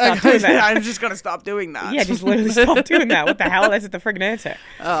formula. Stop doing that. I'm just gonna stop doing that. Yeah, just literally stop doing that. What the hell? That's the friggin' answer.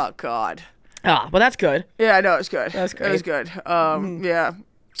 Oh God. Ah, well, that's good. Yeah, I know it's good. That's It was great. good. Yeah.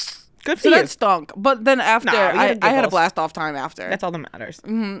 Good for So you. that stunk. But then after, you had I had a giggles. blast off time after. That's all that matters.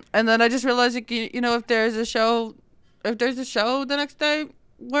 And then I just realized, like, you know, if there's a show the next day,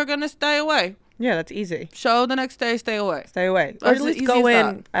 we're gonna stay away. Yeah, that's easy. Show the next day, stay away. Stay away. Or That's at least as go easy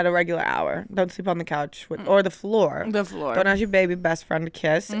as in at a regular hour. Don't sleep on the couch or the floor. The floor. Don't ask your baby best friend to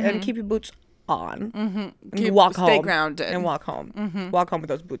kiss and keep your boots on. And Keep- walk home. stay grounded. And walk home. Walk home with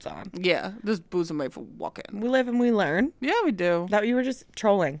those boots on. Yeah, those boots are made for walking. We live and we learn. Yeah, we do. That you were just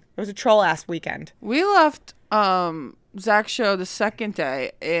trolling. It was a troll ass weekend. We left Zach's show the second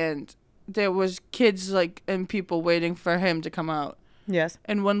day, and there was kids like and people waiting for him to come out. Yes.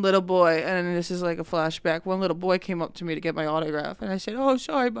 And one little boy, and this is like a flashback, one little boy came up to me to get my autograph. And I said, "Oh,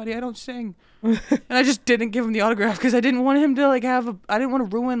 sorry, buddy, I don't sing." And I just didn't give him the autograph because I didn't want him to like I didn't want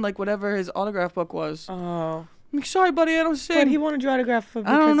to ruin like whatever his autograph book was. Oh. I'm like, "Sorry, buddy, I don't sing." But he wanted your autograph because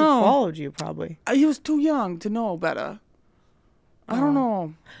don't know. he followed you, probably. He was too young to know better. I don't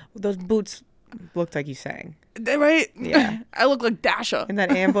know. Those boots looked like you sang. Right? Yeah. I look like Dasha. And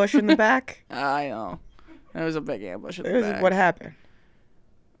that ambush in the back? I know. There was a big ambush in It the was, back. what happened?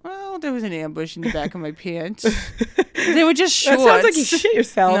 Well, there was an ambush in the back of my pants. They were just That shorts. sounds like you shit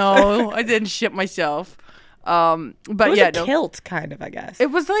yourself. No, I didn't shit myself. But It was yeah, a no. kilt, kind of, I guess. It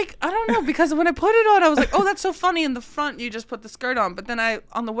was like, I don't know, because when I put it on, I was like, oh, that's so funny. In the front, you just put the skirt on. But then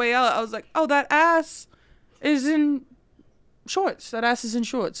on the way out, I was like, oh, that ass is in shorts. That ass is in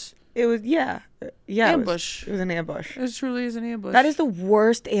shorts. It was, yeah. Yeah. Ambush. It was an ambush. It truly is an ambush. That is the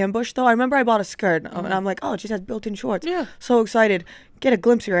worst ambush, though. I remember I bought a skirt, and I'm like, oh, it just has built-in shorts. Yeah. So excited. Get a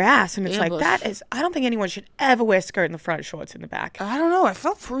glimpse of your ass, and it's like, Ambush. that is, I don't think anyone should ever wear a skirt in the front, shorts in the back. I don't know. I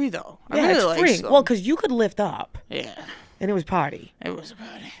felt free, though. I Yeah, really it's liked freeing. them. Well, because you could lift up, Yeah. and it was party. It was a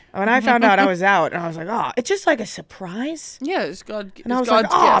party. When I found out I was out, and I was like, oh, it's just like a surprise. Yeah, it's God. And I was God's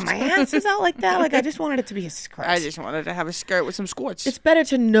like, oh, gift. my ass is out like that. Like, I just wanted it to be a skirt. I just wanted to have a skirt with some squirts. It's better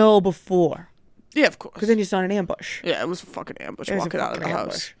to know before, Yeah, of course. because then it's not an ambush. Yeah, it was a fucking ambush It was a walking out of the fucking house.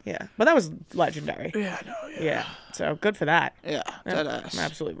 ambush. Yeah, but that was legendary. Yeah, no, yeah. Yeah, so good for that. Yeah, that ass.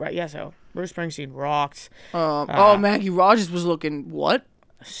 Absolutely right. Yeah, so Bruce Springsteen rocked. Oh, Maggie Rogers was looking what?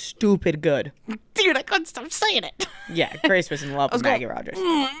 Stupid good. Dude, I couldn't stop saying it. Yeah, Grace was in love with Maggie Rogers.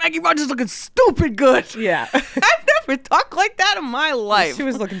 Maggie Rogers looking stupid good. Yeah. I've never talked like that in my life. She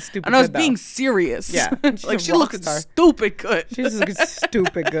was looking stupid and I was good, though. being serious. Yeah, she's like a she rock looking star. stupid good. She was looking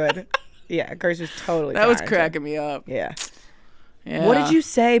stupid good. Yeah, Grace was totally That was talented. cracking me up. Yeah. Yeah. What did you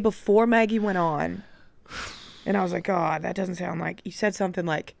say before Maggie went on? And I was like, God, that doesn't sound like... You said something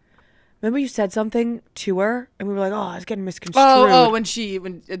like... Remember you said something to her? And we were like, oh, I was getting misconstrued. Oh, when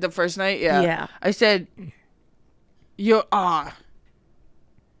the first night, yeah. Yeah. I said,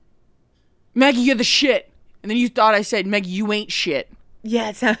 Maggie, you're the shit. And then you thought I said, Maggie, you ain't shit. Yeah,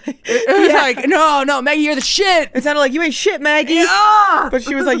 it sounded... It was like, no, Maggie, you're the shit. It sounded like, you ain't shit, Maggie. Yeah. But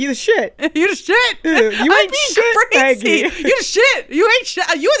she was like, you the shit. You the shit. You I'm ain't being shit, crazy. Maggie. You the shit. You ain't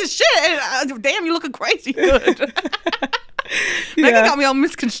shit. You the shit. And, damn, you looking crazy good. Maggie got me all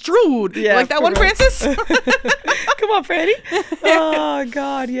misconstrued. Yeah, like that for one, real. Francis? Come on, Franny. Oh,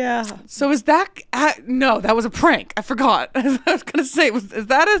 God, yeah. So is that... no, that was a prank. I forgot. I was going to say, is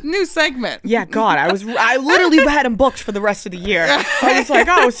that a new segment? Yeah, God, I literally had him booked for the rest of the year. I was like,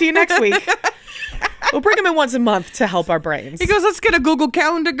 oh, see you next week. We'll bring him in once a month to help our brains. He goes, let's get a Google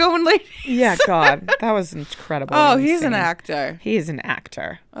Calendar going, ladies. Yeah, God, that was incredible. Oh, and he's an insane. actor. He is an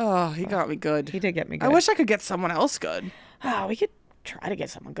actor. Oh, he got me good. He did get me good. I wish I could get someone else good. Oh, we could try to get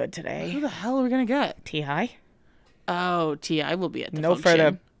someone good today. Who the hell are we going to get? T.I.? Oh, T.I. will be at the No function.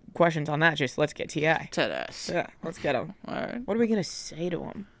 further questions on that. Just let's get T.I. To this. Yeah, let's get him. All right. What are we going to say to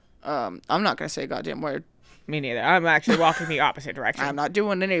him? I'm not going to say a goddamn word. Me neither. I'm actually walking the opposite direction. I'm not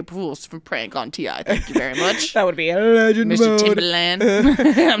doing any rules from prank on T.I. Thank you very much. That would be a legend Mr. mode. Timberland.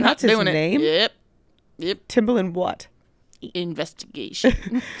 I'm not That's his doing name? it. Yep. Timberland what?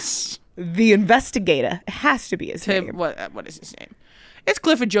 Investigation. The Investigator. It has to be his name. What is his name? It's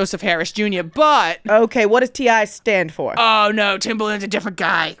Clifford Joseph Harris Jr., but... Okay, what does T.I. stand for? Oh, no, Timberland's a different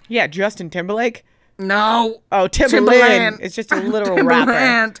guy. Yeah, Justin Timberlake. No. Oh, Timberland. It's just a literal rapper.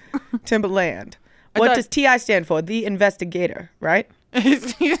 Timberland. Timberland. What thought- does T.I. stand for? The Investigator, right?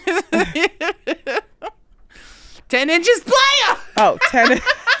 10 inches player. Oh, 10.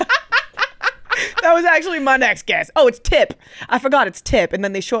 That was actually my next guess. Oh, it's Tip. I forgot it's Tip, and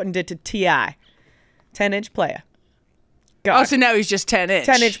then they shortened it to T.I. 10-inch player. God. Oh, so now he's just 10 inch.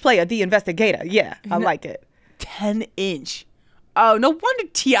 10-inch player, The Investigator. Yeah, I like it. 10 inch. Oh, no wonder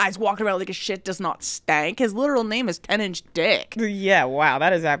T.I.'s walking around like a shit does not stank. His literal name is 10 inch dick. Yeah, wow,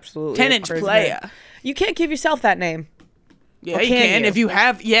 that is absolutely 10-inch crazy player. name. You can't give yourself that name. Yeah, Or you can can you? if you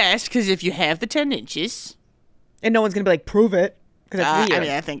have, yes, because if you have the 10 inches. And no one's going to be like, prove it. Because I mean,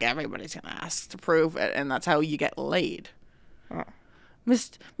 I think everybody's gonna ask to prove it, and that's how you get laid. Oh.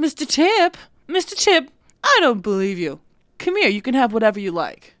 Mr. Tip, I don't believe you. Come here, you can have whatever you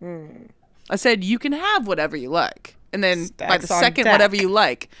like. I said you can have whatever you like, and then by the Stacks on second deck. whatever you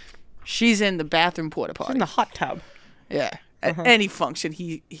like, she's in the bathroom porta potty. in the hot tub. Yeah. At any function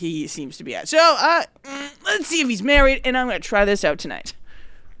he seems to be at. So let's see if he's married, and I'm gonna try this out tonight.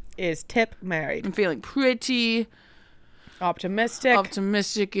 Is Tip married? I'm feeling pretty Optimistic.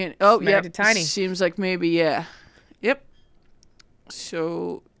 optimistic, and married yep, to Tiny. seems like maybe yep.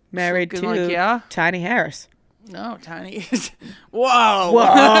 So Married looking to like, yeah. Tiny Harris. No, Tiny is. Whoa. Whoa.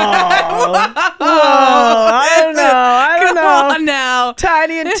 I don't know. Come on now.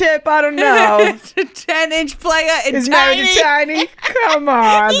 Tiny and Tip, I don't know. 10-inch player and Is Tiny. married to Tiny? Come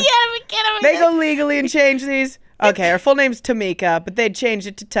on. You gotta be kidding me. They go legally and change these. Okay, her full name's Tamika, but they'd change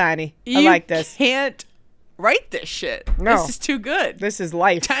it to Tiny. I like this. You can't write this shit. No. This is too good. This is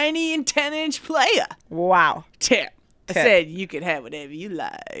life. Tiny and 10-inch player. Wow. Tip. I Tip. said you could have whatever you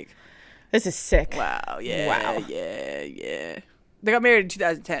like. This is sick. Wow. Yeah. Wow. Yeah. They got married in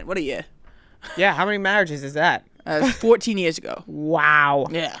 2010. What a year. Yeah, how many marriages is that? 14 years ago. Wow.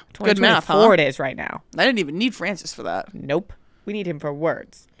 Yeah. Good math, 2024 huh? it is right now. I didn't even need Francis for that. Nope. We need him for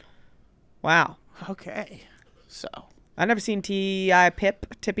words. Wow. Okay. So. I've never seen T.I.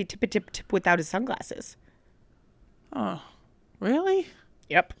 Tippy Tip without his sunglasses. Oh. Really?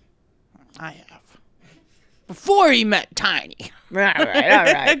 Yep. I have. Before he met Tiny. All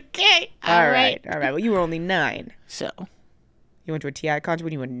right. Okay. All right. Well, you were only 9. So. You went to a T.I. concert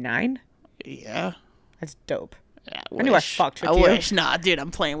when you were 9? Yeah. That's dope. Yeah, I knew I fucked with I you. wish. Nah, dude,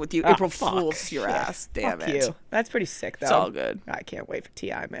 I'm playing with you. Oh, April fuck. Fool's your Shit. ass. Damn Fuck it. you. That's pretty sick, though. It's all good. I can't wait for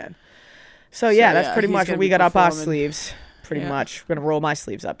T.I., man. So yeah, that's yeah, pretty he's much gonna what we be got up our performing. sleeves. Pretty Yeah. much. We're going to roll my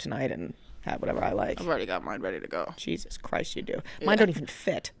sleeves up tonight and have whatever I like. I've already got mine ready to go. Jesus Christ, you do. Mine don't even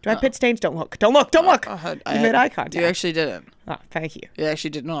fit. Do I have pit stains? Don't look. Don't look. Don't look. You made eye contact. You actually didn't. Oh, thank you. You actually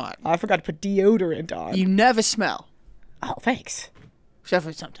did not. I forgot to put deodorant on. You never smell. Oh, thanks. Except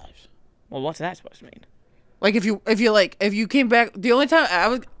for sometimes. Well, what's that supposed to mean? Like if you came back, the only time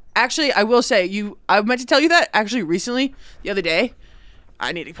I will say I meant to tell you that actually recently, the other day.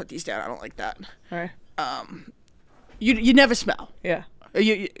 I need to put these down. I don't like that. All right. You never smell. Yeah.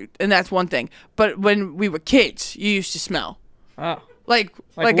 And that's one thing. But when we were kids, you used to smell. Oh. Like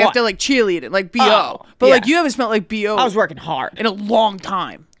what? after like cheerleading, like BO. Oh, But yeah. like you haven't smelled like BO I was working hard. in a long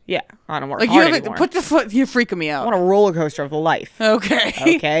time. Yeah. I don't work Like you hard haven't anymore. put the foot. You're freaking me out. I want a roller coaster of life. Okay.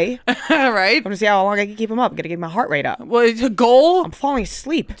 Okay? I'm All right. going to see how long I can keep him up. I'm going to get my heart rate up. Well, it's a goal. I'm falling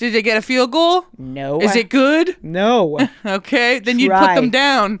asleep. Did they get a field goal? No. Is it good? No. Okay. Then you'd put Try. them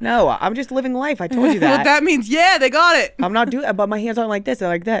down. No, I'm just living life. I told you that. Well, that means they got it. I'm not doing but my hands aren't like this. They're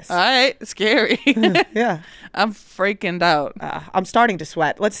like this. All right. Scary. Yeah. I'm freaking out. I'm starting to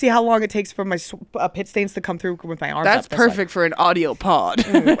sweat. Let's see how long it takes for my pit stains to come through with my arms That's up this way. perfect for an audio pod.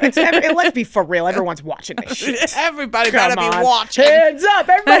 Let's be for real. Everyone's watching this shit. Everybody Come gotta be on. watching. Hands up,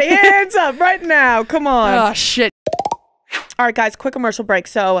 everybody. Hands up right now. Come on. Oh shit. All right, guys, quick commercial break.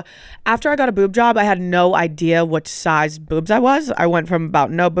 So after I got a boob job, I had no idea what size boobs I was. I went from about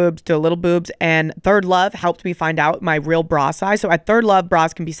no boobs to little boobs, and Third Love helped me find out my real bra size. So at Third Love,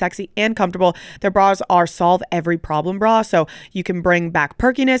 bras can be sexy and comfortable. Their bras are solve every problem bra, so you can bring back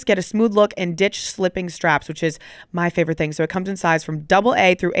perkiness, get a smooth look, and ditch slipping straps, which is my favorite thing. So it comes in size from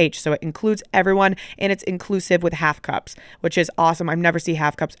AA through H, so it includes everyone, and it's inclusive with half cups, which is awesome. I've never seen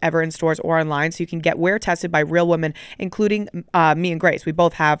half cups ever in stores or online, so you can get wear tested by real women, including me and Grace. We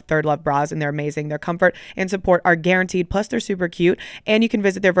both have Third Love bras, and they're amazing. Their comfort and support are guaranteed, plus they're super cute, and you can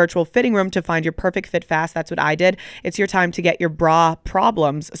visit their virtual fitting room to find your perfect fit fast. That's what I did. It's your time to get your bra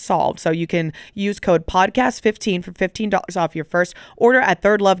problems solved. So you can use code podcast15 for $15 off your first order at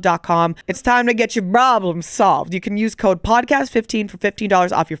thirdlove.com. It's time to get your problems solved. You can use code podcast15 for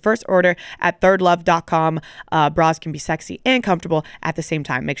 $15 off your first order at thirdlove.com. Bras can be sexy and comfortable at the same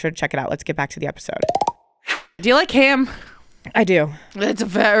time. Make sure to check it out. Let's get back to the episode. Do you like ham? I do. It's a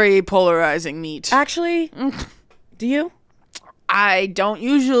very polarizing meat. Actually, do you? I don't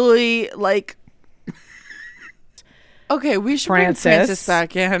usually like. Okay, we should bring Francis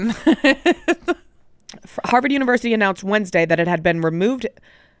back in. Harvard University announced Wednesday that it had been removed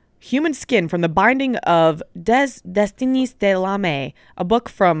human skin from the binding of Des Destinées de l'Âme, a book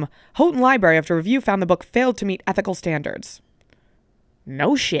from Houghton Library, after review found the book failed to meet ethical standards.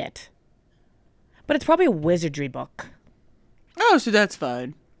 No shit. But it's probably a wizardry book. Oh, so that's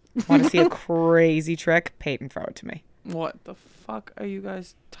fine. Want to see a crazy trick? Peyton, throw it to me. What the fuck are you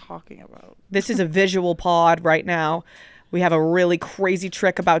guys talking about? This is a visual pod right now. We have a really crazy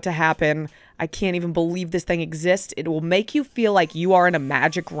trick about to happen. I can't even believe this thing exists. It will make you feel like you are in a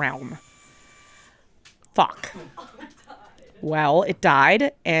magic realm. Fuck. Well, it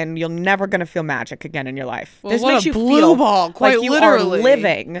died, and you're never going to feel magic again in your life. Well, This what makes a you blue feel ball, quite like you literally. are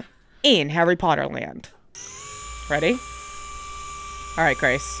living in Harry Potter land. Ready? All right,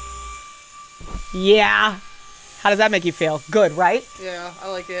 Grace. Yeah. How does that make you feel? Good, right? Yeah, I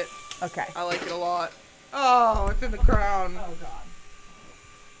like it. Okay. I like it a lot. Oh, it's in the crown. Oh, God.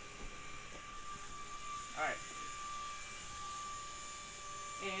 All right.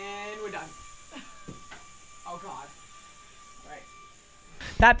 And we're done. Oh, God. All right.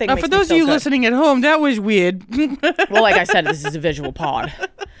 That thing Now, makes for me those so of you good. listening at home, that was weird. Well, like I said, this is a visual pod.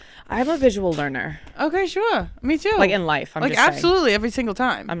 I'm a visual learner. Okay, sure. Me too. Like in life, I'm like just saying. absolutely every single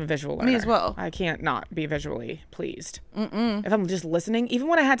time. I'm a visual learner. Me as well. I can't not be visually pleased. If I'm just listening, even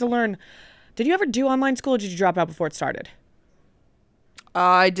when I had to learn, did you ever do online school or did you drop out before it started?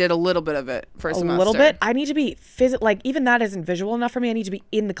 I did a little bit of it for a semester. A little bit? I need to be like even that isn't visual enough for me. I need to be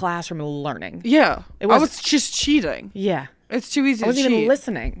in the classroom learning. Yeah. It I was- was just cheating. Yeah. It's too easy I wasn't to cheat. even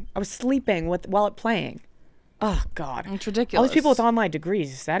listening. I was sleeping while it playing. Oh, God. It's ridiculous. All these people with online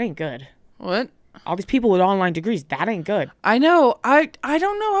degrees, that ain't good. What? All these people with online degrees, that ain't good. I know. I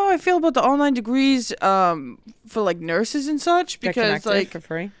don't know how I feel about the online degrees for like nurses and such Get because connected like for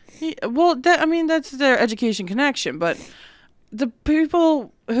free. well, I mean that's their education connection, but the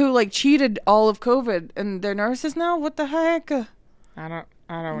people who like cheated all of COVID and they're nurses now, what the heck? I don't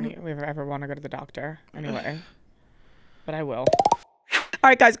ever want to go to the doctor anyway, but I will. All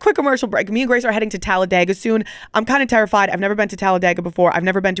right, guys, quick commercial break. Me and Grace are heading to Talladega soon. I'm kind of terrified. I've never been to Talladega before. I've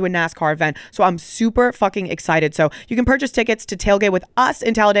never been to a NASCAR event, so I'm super fucking excited. So you can purchase tickets to tailgate with us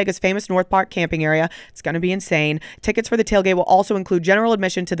in Talladega's famous North Park camping area. It's going to be insane. Tickets for the tailgate will also include general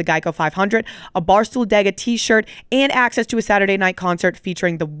admission to the Geico 500, a Barstool Dega t-shirt, and access to a Saturday night concert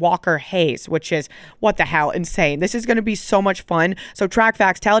featuring the Walker Hayes, which is, what the hell, insane. This is going to be so much fun. So track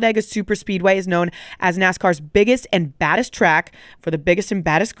facts, Talladega Super Speedway is known as NASCAR's biggest and baddest track for the biggest and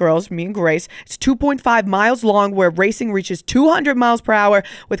baddest girls, me and Grace. It's 2.5 miles long where racing reaches 200 miles per hour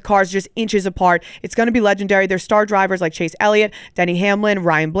with cars just inches apart. It's going to be legendary. There's star drivers like Chase Elliott, Denny Hamlin,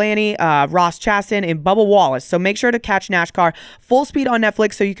 Ryan Blaney, Ross Chastain, and Bubba Wallace. So make sure to catch NASCAR full speed on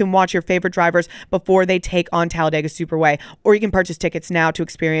Netflix so you can watch your favorite drivers before they take on Talladega Superway. Or you can purchase tickets now to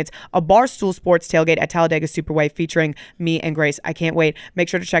experience a Barstool Sports tailgate at Talladega Superway featuring me and Grace. I can't wait. Make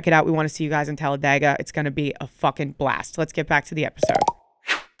sure to check it out. We want to see you guys in Talladega. It's going to be a fucking blast. Let's get back to the episode.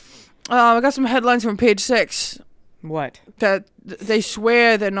 I got some headlines from Page 6 What? that they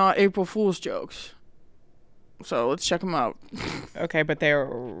swear they're not April Fool's jokes. So let's check them out. Okay, but they're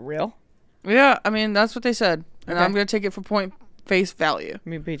real? Yeah, I mean, that's what they said. And Okay. I'm going to take it for point face value.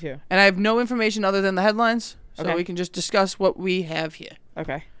 Me too. And I have no information other than the headlines, so Okay. we can just discuss what we have here.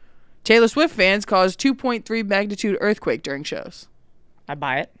 Okay. Taylor Swift fans caused 2.3 magnitude earthquake during shows. I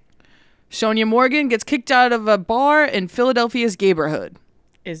buy it. Sonia Morgan gets kicked out of a bar in Philadelphia's neighborhood.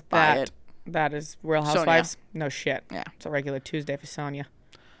 Is Buy that it. that is Real Sonia. Housewives? No shit. Yeah. It's a regular Tuesday for Sonya.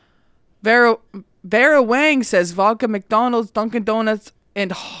 Vera Wang says vodka, McDonald's, Dunkin' Donuts,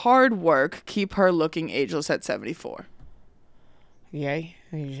 and hard work keep her looking ageless at 74. Yay.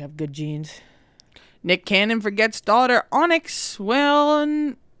 You just have good genes. Nick Cannon forgets daughter Onyx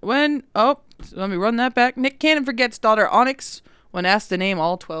when let me run that back. Nick Cannon forgets daughter Onyx when asked to name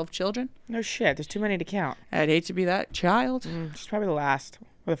all 12 children. No shit. There's too many to count. I'd hate to be that child. She's probably the last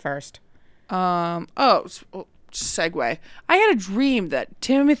or the first. Segue. I had a dream that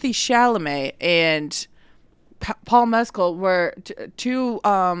Timothy Chalamet and Paul Mescal were two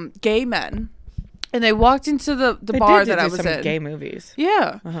gay men, and they walked into the bar that I was some in. gay movies.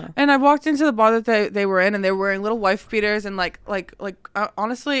 Yeah, and I walked into the bar that they were in, and they were wearing little wife beaters, and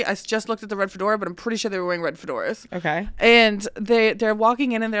honestly, I just looked at the red fedora, but I'm pretty sure they were wearing red fedoras. Okay. And they're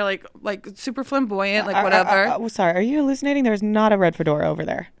walking in, and they're like super flamboyant, like whatever. Sorry, are you hallucinating? There's not a red fedora over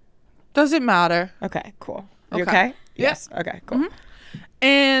there. Doesn't matter. Okay, cool. You Okay. okay? Yes. Okay, cool.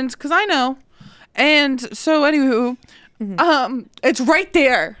 And because I know, and so anywho, it's right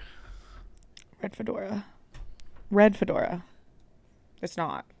there. Red fedora. Red fedora. It's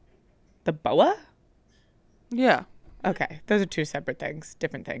not. The boa? Yeah, Okay, those are two separate things,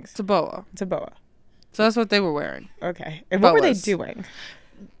 different things. it's a boa. It's a boa. So that's what they were wearing. Okay. And what were they Boas. doing?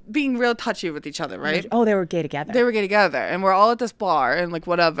 being real touchy with each other, right? Oh, they were gay together. They were getting together, and we're all at this bar and like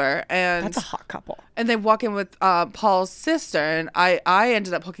whatever, and That's a hot couple. and they walk in with Paul's sister, and I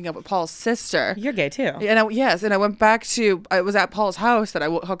ended up hooking up with Paul's sister. You're gay too. And I went back to, I was at Paul's house that I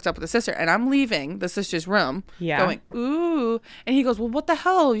hooked up with the sister, and I'm leaving the sister's room, going, ooh, and he goes, well, what the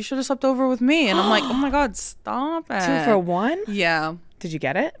hell? You should have slept over with me. And I'm like, oh my God, stop it. 2 for 1? Yeah. Did you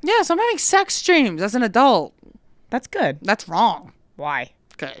get it? Yeah, so I'm having sex dreams as an adult. That's good. That's wrong. Why?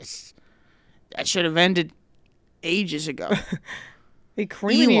 Because that should have ended ages ago. Hey,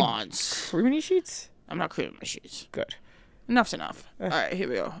 creamy Elon's. creamy sheets? I'm not creaming my sheets. Good. Enough's enough. All right, here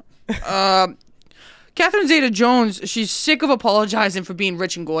we go. Catherine Zeta-Jones, she's sick of apologizing for being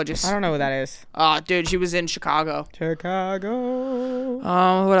rich and gorgeous. I don't know who that is. Dude, she was in Chicago. Chicago.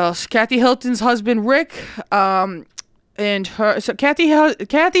 What else? Kathy Hilton's husband, Rick, and her. So Kathy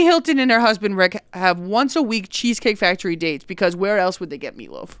Hilton and her husband, Rick, have once a week Cheesecake Factory dates because where else would they get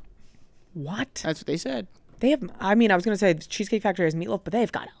meatloaf? What? That's what they said. They have, I mean, I was going to say the Cheesecake Factory has meatloaf, but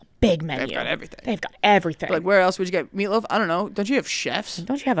they've got a big menu. They've got everything. They've got everything. Like, where else would you get meatloaf? I don't know. Don't you have chefs?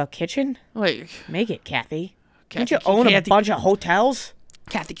 Don't you have a kitchen? Like, Make it, Kathy. Don't Kathy- you own a Kathy- bunch of hotels?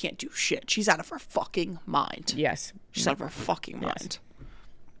 Kathy can't do shit. She's out of her fucking mind. Yes. She's out of her fucking mind.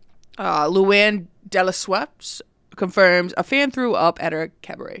 Luann de Lesseps confirms a fan threw up at her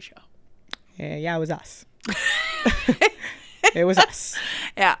cabaret show. Yeah, it was us. It was us.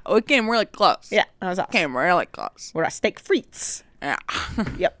 Yeah, it came really close. Yeah, that was us. Came really close. We're a steak frites. Yeah.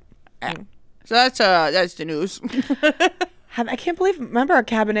 Yep. Yeah. So that's the news. I can't believe. Remember, our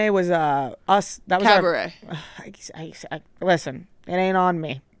cabaret was us. That was Cabaret. Listen, it ain't on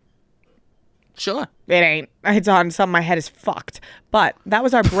me. Sure. It ain't. It's on some. My head is fucked. But that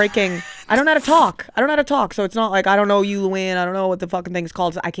was our breaking. I don't know how to talk. So it's not like I don't know you, Luann. I don't know what the fucking thing's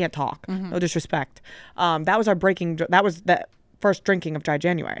called. I can't talk. No disrespect. That was our breaking. That was the first drinking of Dry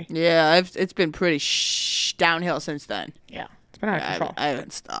January. Yeah, it's been pretty downhill since then. Yeah, it's been out of control. I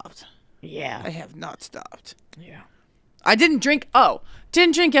haven't stopped. Yeah. I have not stopped. Yeah. I didn't drink.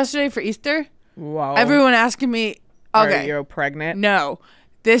 Didn't drink yesterday for Easter. Whoa. Everyone asking me. Okay. Are you pregnant? No.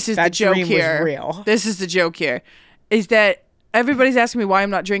 This is the That joke dream was here. real. This is the joke here. Is that everybody's asking me why I'm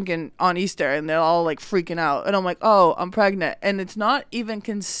not drinking on Easter, and they're all like freaking out. And I'm like, oh, I'm pregnant. And it's not even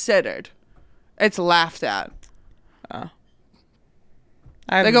considered. It's laughed at.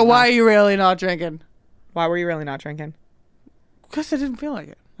 They go, why are you really not drinking? Why were you really not drinking? Because I didn't feel like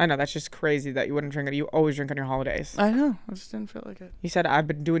it. I know, that's just crazy that you wouldn't drink it. You always drink on your holidays. I know. I just didn't feel like it. You said, I've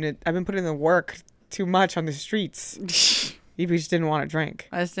been putting in the work too much on the streets. You just didn't want to drink.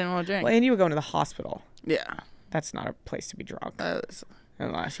 I just didn't want to drink. Well, and you were going to the hospital. Yeah. That's not a place to be drunk.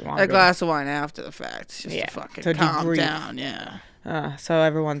 Unless you want A to. glass of wine after the fact. Just Yeah, to fucking to calm debrief. down. Yeah. So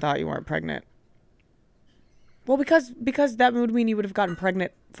everyone thought you weren't pregnant. Well, because that would mean you would have gotten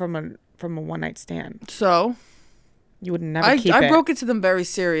pregnant from a one-night stand. So You would never keep it. I broke it to them very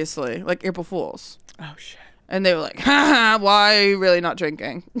seriously, like April Fools. Oh, shit. And they were like, ha, why are you really not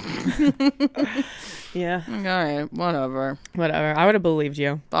drinking? Yeah. All right, whatever. Whatever. I would have believed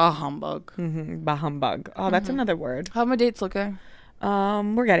you. Bah humbug. Bah humbug. Oh, that's another word. How are my dates looking?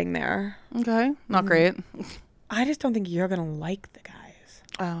 We're getting there. Okay, not great. I just don't think you're gonna like the guys,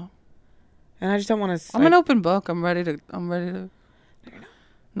 Oh, and I just don't want to. I'm an open book. I'm ready to.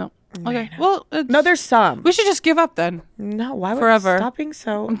 No. Okay. Well, No, there's some. we should just give up then. No, why would Forever. stop being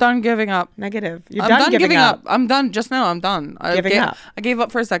so I'm done giving up. negative? You're I'm done giving up. I'm done. Just now, I'm done. Giving up. I gave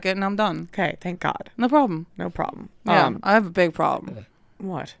up for a second, and I'm done. Okay, thank God. No problem. No problem. Yeah, I have a big problem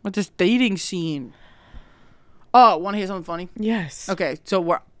What? with this dating scene. Oh, want to hear something funny? Yes. Okay, so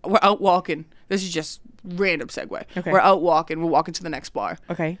we're out walking. This is just random segue. Okay. We're out walking. We're walking to the next bar.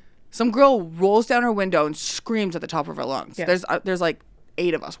 Okay. Some girl rolls down her window and screams at the top of her lungs. Yes. There's like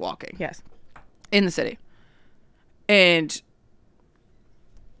 8 of us walking Yes. in the city, and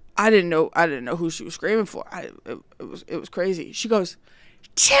I didn't know who she was screaming for. It was crazy. She goes,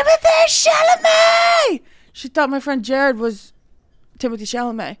 Timothy Chalamet. She thought my friend Jared was Timothy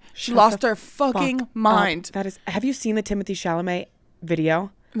Chalamet. She lost her fucking mind. That is. Have you seen the Timothy Chalamet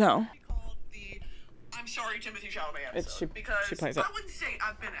video? No. Called the I'm sorry Timothy Chalamet episode because she plays it. I wouldn't say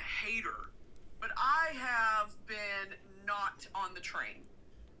I've been a hater, but I have been not on the train.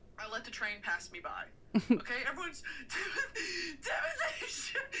 I let the train pass me by. Okay, everyone's Timothy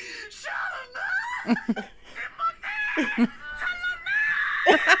Chalamet. Timothy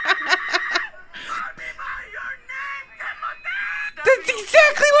That's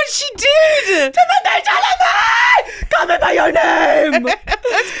exactly what she did. Timothy Chalamet! Call me by your name!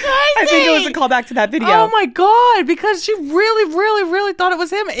 That's crazy. I think it was a callback to that video. Oh my God, because she really, really, really thought it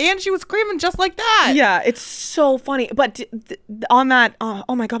was him, and she was screaming just like that. Yeah, it's so funny. But on that,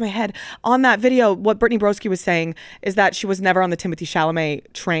 oh my God, my head. On that video, what Brittany Broski was saying is that she was never on the Timothée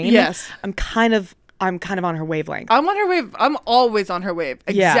Chalamet train. Yes. I'm kind of on her wavelength. I'm on her wave. I'm always on her wave.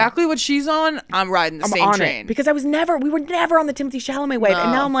 Yeah. Exactly what she's on, I'm riding the same on train. it because we were never on the Timothée Chalamet wave,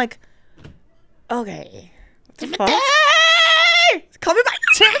 and now I'm like, okay, what the fuck? Call me back,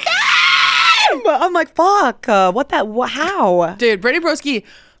 Timothy. I'm like, fuck, how? Dude, Brittany Broski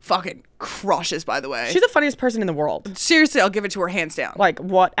fucking crushes, by the way. She's the funniest person in the world. Seriously, I'll give it to her hands down. Like,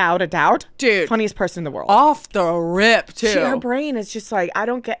 without a doubt, Dude. funniest person in the world. Off the rip, too. Her brain is just like, I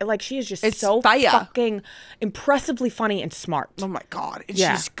don't get, like, she is just It's so fire. fucking impressively funny and smart. Oh my God. And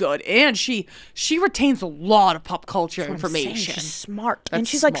Yeah. she's good. And she retains a lot of pop culture I'm saying, information. she's smart. And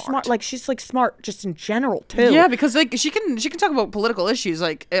That's she's like smart. smart, like she's like smart just in general too. Yeah, because like she can talk about political issues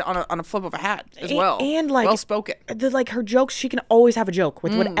like on a flip of a hat as well. And like well spoken. Like her jokes, she can always have a joke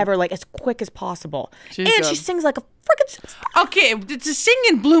with whatever, like as quick as possible. She's and good. she sings like a freaking superstar. Okay, the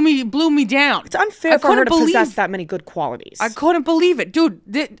singing blew me down. It's unfair I for her couldn't to possess believe- that many good qualities. I couldn't believe it, dude.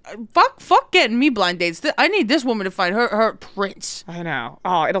 Fuck getting me blind dates. I need this woman to find her prince I know.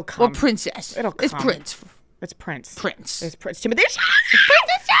 Oh, it'll come. or princess. It'll It's come. Prince. It's Prince. Prince. It's Prince Timothy. Princess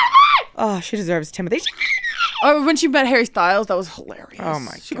Chalamet! Oh, she deserves Timothy. Oh, when she met Harry Styles, that was hilarious. Oh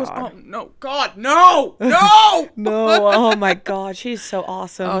my She goes, God. oh no, God, no, no, No, oh my God, she's so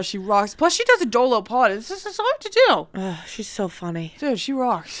awesome. Oh, she rocks. Plus, she does a Dolo pod. It's hard to do. She's so funny. Dude, she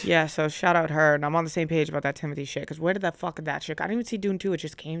rocks. Yeah, so shout out her, and I'm on the same page about that Timothy shit. Because where did that fuck that shit? I didn't even see Dune 2. It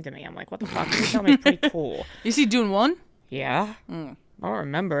just came to me. I'm like, what the fuck? You tell me it's pretty cool. You see Dune 1? Yeah, I don't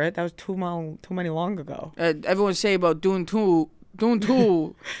remember it. That was too many long ago. Everyone say about Dune 2,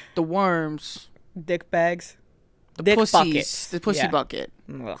 the worms, Dick bags, the dick pussies, buckets. the pussy Yeah. bucket.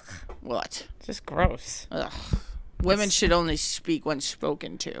 Ugh, What? just gross. Ugh. Women should only speak when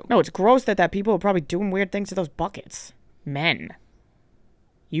spoken to. No, it's gross that people are probably doing weird things to those buckets. Men.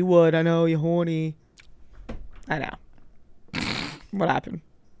 You would. I know. You're horny. I know. What happened?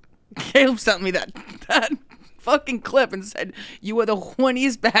 Caleb sent me that fucking clip and said, "You are the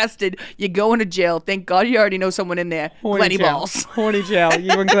horniest bastard. You're going to jail. Thank God you already know someone in there. Horny Glenny jail. Balls." Horny jail.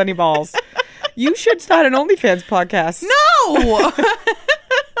 You and Glenny Balls. You should start an OnlyFans podcast. No!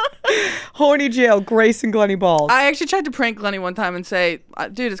 Horny jail. Grace and Glenny Balls. I actually tried to prank Glenny one time and say,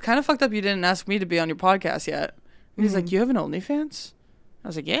 dude, it's kind of fucked up you didn't ask me to be on your podcast yet. And he's like, you have an OnlyFans? I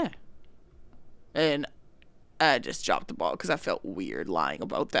was like, yeah. And I just dropped the ball because I felt weird lying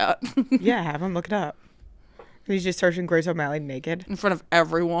about that. Yeah, have him look it up. He's just searching Grace O'Malley naked In front of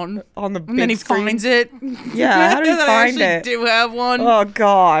everyone. on the big And then he screen. finds it. Yeah, how did he That I find actually it? do have one. Oh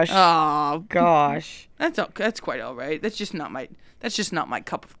gosh. Oh, Gosh. that's quite all right. That's just not my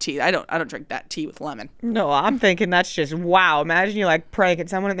cup of tea. I don't drink that tea with lemon. No, I'm thinking that's just wow. Imagine you like pranking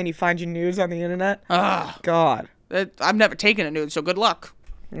someone and then you find your news on the internet. Ugh. God. I've never taken a nude, so good luck.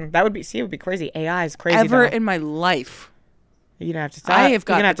 That would be it would be crazy. AI is crazy. Ever though. in my life. You're gonna have to start. I have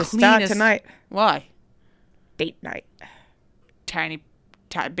got You're gonna have the to start cleanest- tonight. Why? Date night. Big tiny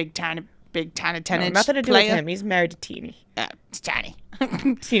No, tennis. nothing to do with him. He's married to Teeny. It's tiny.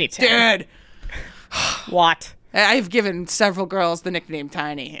 Teeny Tiny. Dude, What? I've given several girls the nickname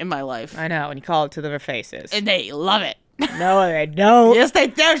Tiny in my life. I know, and you call it to their faces. And they love it. No, they don't. Yes, they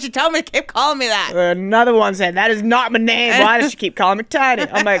do. She told me to keep calling me that. Another one said, that is not my name. Why does she keep calling me Tiny?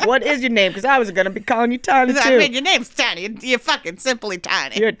 I'm like, what is your name? Because I was going to be calling you Tiny, I too. mean, your name's Tiny. You're fucking simply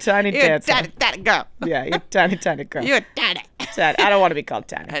tiny. You're a tiny You're a dancer. tiny girl. Yeah, you're a tiny girl. You're tiny. Sad. I don't want to be called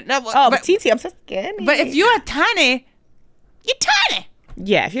Tiny. No, Oh, but TT, I'm so skinny. But if you're tiny, you're tiny.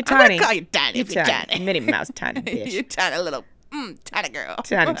 Yeah, if you're I'm tiny. gonna call you Tiny if you're tiny. Minnie Mouse tiny You're bitch. tiny little, tiny girl.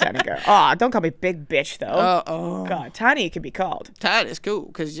 Tiny girl. Oh, don't call me big bitch, though. Oh, God, Tiny you can be called. Tiny is cool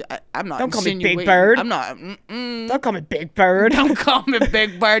because I'm not. Don't call me Big insinuating- Bird. I'm not. Don't call me Big Bird. Don't call me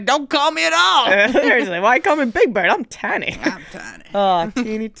Big Bird. Don't call me at all. Seriously, why call me Big Bird? I'm tiny. I'm tiny. Oh,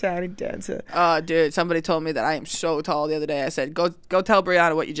 teeny tiny dancer. Dude, somebody told me that I am so tall the other day. I said, go tell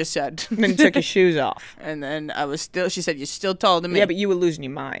Brianna what you just said. And then you took your shoes off. And then she said, you're still taller than me. Yeah, but you were losing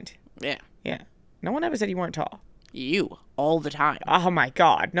your mind. Yeah. Yeah. No one ever said you weren't tall. You, all the time. Oh my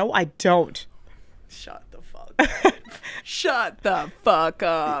God. No, I don't. Shut the fuck up. Shut the fuck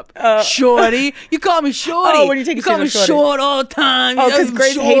up. Shorty. You call me Shorty. Oh, when you take you your call me shoes off, Shorty. short all the time. Oh, because I'm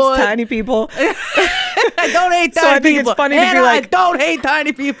Grace short. hates tiny people. I don't hate So tiny I think it's people. funny to be Hannah, like- I don't hate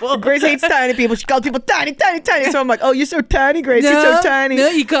tiny people. Grace hates tiny people. She calls people tiny. So I'm like, oh, you're so tiny, Grace. You're so tiny. No,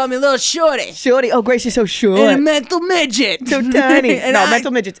 you call me little Shorty. Shorty. Oh, Grace, you're so short. And a mental midget. So tiny. And No,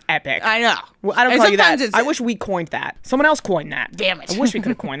 mental midget's epic. I know. Well, I don't And call you that. sometimes it's- I wish we coined that. Someone else coined that. Damn it. I wish we could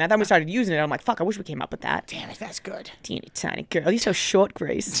have coined that. Then we started using it. I'm like, fuck, I wish we came up with that. Damn it, that's good. Teeny tiny girl. You're so short,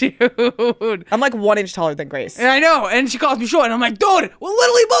 Grace. Dude. I'm like 1 inch taller than Grace. And I know, and she calls me short, and I'm like, dude, we're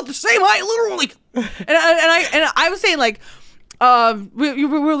literally about the same height, literally. and I was saying like, we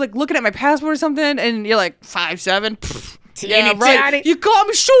were like looking at my passport or something, and you're like 5'7". Yeah, right. Tiny. You call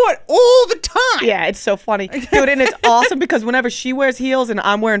me short all the time. Yeah, it's so funny. Dude, and it's awesome because whenever she wears heels and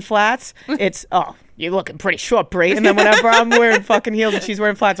I'm wearing flats, it's, oh, you're looking pretty short, Brie. And then whenever I'm wearing fucking heels and she's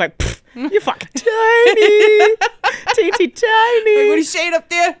wearing flats, like, you're fucking tiny. Teeny tiny. Like, what are you saying up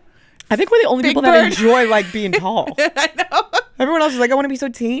there? I think we're the only Big people bird. that enjoy, like, being tall. I know. Everyone else is like, I want to be so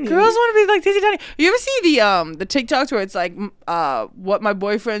teeny. Girls want to be like teeny tiny. You ever see the TikToks where it's like what my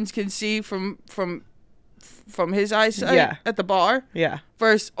boyfriends can see from his eyesight at the bar? Yeah.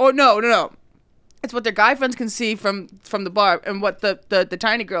 First, oh no. It's what their guy friends can see from the bar, and what the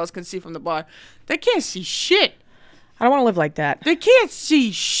tiny girls can see from the bar. They can't see shit. I don't want to live like that. They can't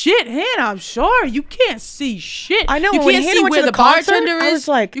see shit, Hannah. I'm sorry, you can't see shit. I know. You When can't Hannah see went where to the concert, bartender is. I was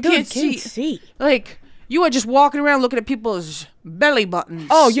like, you dude, can't see. Like, you are just walking around looking at people's belly buttons.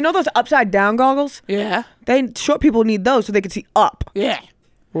 Oh, you know those upside down goggles? Yeah. Short people need those so they can see up, Yeah.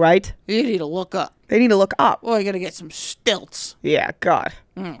 right? You need to look up. They need to look up. Or you gotta get some stilts. Yeah, God.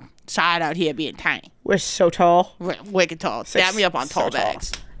 Side out here being tiny. We're so tall. Wicked tall. Dab me up on so tall tall.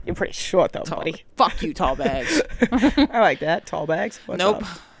 bags. You're pretty short though, Tall. buddy. Fuck you, tall bags. I like that. Tall bags. What's Nope.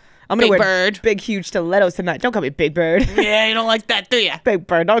 up? I'm gonna Big wear Bird. big, huge stilettos tonight. Don't call me Big Bird. Yeah, you don't like that, do you? Big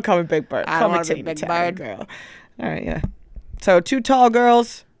Bird. Don't call me Big Bird. I Call don't me wanna be teeny Big tiny Bird. girl. All right, yeah. So 2 tall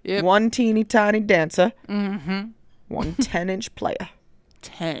girls, Yep. 1 teeny tiny dancer, 1 10-inch player.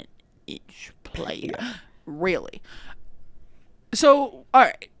 10-inch player. Really? So, all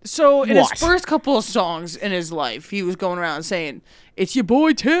right. So, in What? his first couple of songs in his life, he was going around saying, "It's your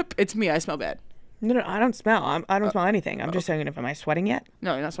boy Tip. It's me. I smell bad." No, I don't smell. I don't smell anything. I'm just saying, if am I sweating yet?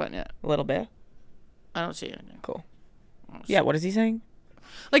 No, you're not sweating yet. A little bit. I don't see anything. Cool. Yeah. What is he saying?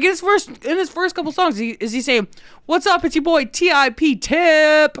 Like in his first couple songs, is he saying, "What's up? It's your boy T.I.P.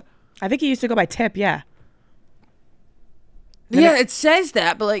 Tip." I think he used to go by Tip. Yeah. Yeah, it says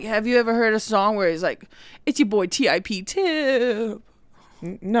that, but like, have you ever heard a song where he's like, "It's your boy T.I.P. Tip"?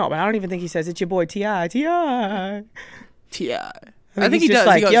 No, but I don't even think he says it's your boy T.I. T.I. T.I. I think he he's just does.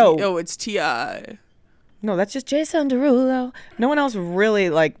 like, he goes, yo. it's T.I. No, that's just Jason Derulo. No one else really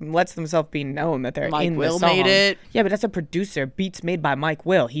like lets themselves be known that they're Mike in Will the song. made it. Yeah, but that's a producer. Beats made by Mike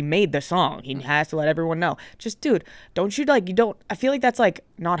Will. He made the song. He has to let everyone know. Just, dude, don't you like? You don't. I feel like that's like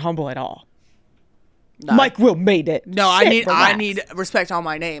not humble at all. Nah. Mike Will made it. No, Shit, I relax. need respect on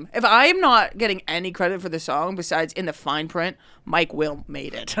my name. If I'm not getting any credit for the song besides in the fine print, Mike Will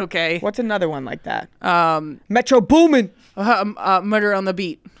made it. Okay. What's another one like that? Metro Boomin. Murder on the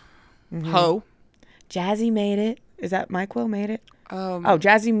Beat. Ho. Jazzy made it. Is that Mike Will made it? Oh,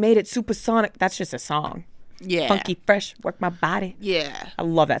 Jazzy made it. Supersonic. That's just a song. Yeah. Funky fresh. Work my body. Yeah. I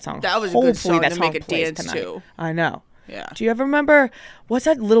love that song. That was a good Hopefully song that to make a plays dance tonight. to. I know. Yeah. Do you ever remember what's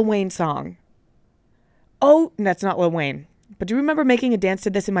that Lil Wayne song? Oh, that's not Lil Wayne. But do you remember making a dance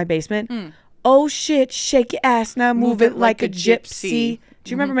to this in my basement? Oh shit, shake your ass now, move it like a gypsy. Do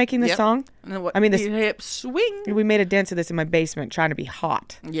you remember making this Yep. song? And then what? I mean, this. The hip swing. We made a dance to this in my basement, trying to be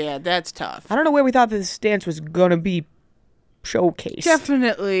hot. Yeah, that's tough. I don't know where we thought this dance was gonna be showcased.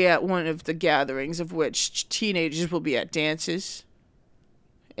 Definitely at one of the gatherings of which teenagers will be at dances.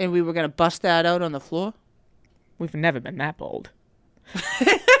 And we were going to bust that out on the floor. We've never been that bold.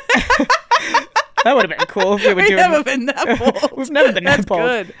 That would have been cool if we were We've doing. never been that bold. We've never been that That's bold.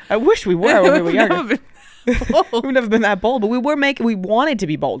 good. I wish we were when we were We've younger. never been bold. We've never been that bold, but we wanted to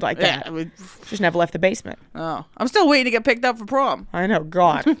be bold like Yeah, that. Just never left the basement. oh, I'm still waiting to get picked up for prom. I know,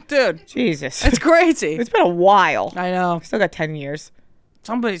 God. Dude, Jesus. it's crazy. It's been a while. I know. Still got 10 years.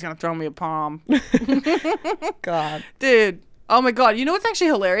 Somebody's going to throw me a prom. God. Dude, oh my God. You know what's actually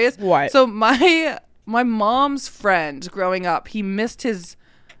hilarious? What? So my mom's friend growing up, he missed his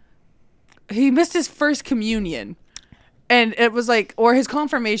first communion. And it was like, or his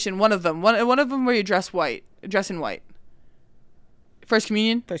confirmation, one of them where you dress in white. First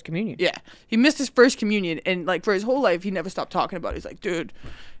communion? First communion. Yeah. He missed his first communion, and like for his whole life, he never stopped talking about it. He's like, dude,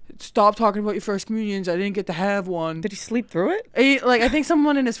 stop talking about your first communions. I didn't get to have one. Did he sleep through it? I think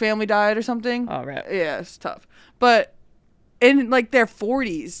someone in his family died or something. Oh, right. Yeah, it's tough. But in like their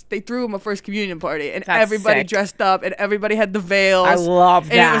 40s, they threw him a first communion party, and That's everybody sick. dressed up, and everybody had the veils. I love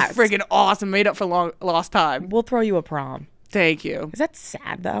and that. it was freaking awesome. Made up for lost time. We'll throw you a prom. Thank you. Is that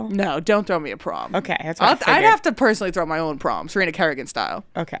sad, though? No, don't throw me a prom. Okay, that's what I I'd figured. have to personally throw my own prom, Serena Kerrigan style.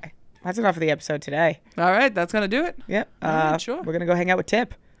 Okay. That's enough for the episode today. All right, that's gonna do it. Yep. All right, sure. We're going to go hang out with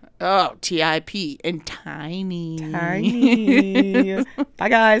Tip. Oh, TIP and tiny. Tiny. Bye,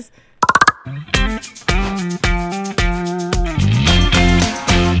 guys.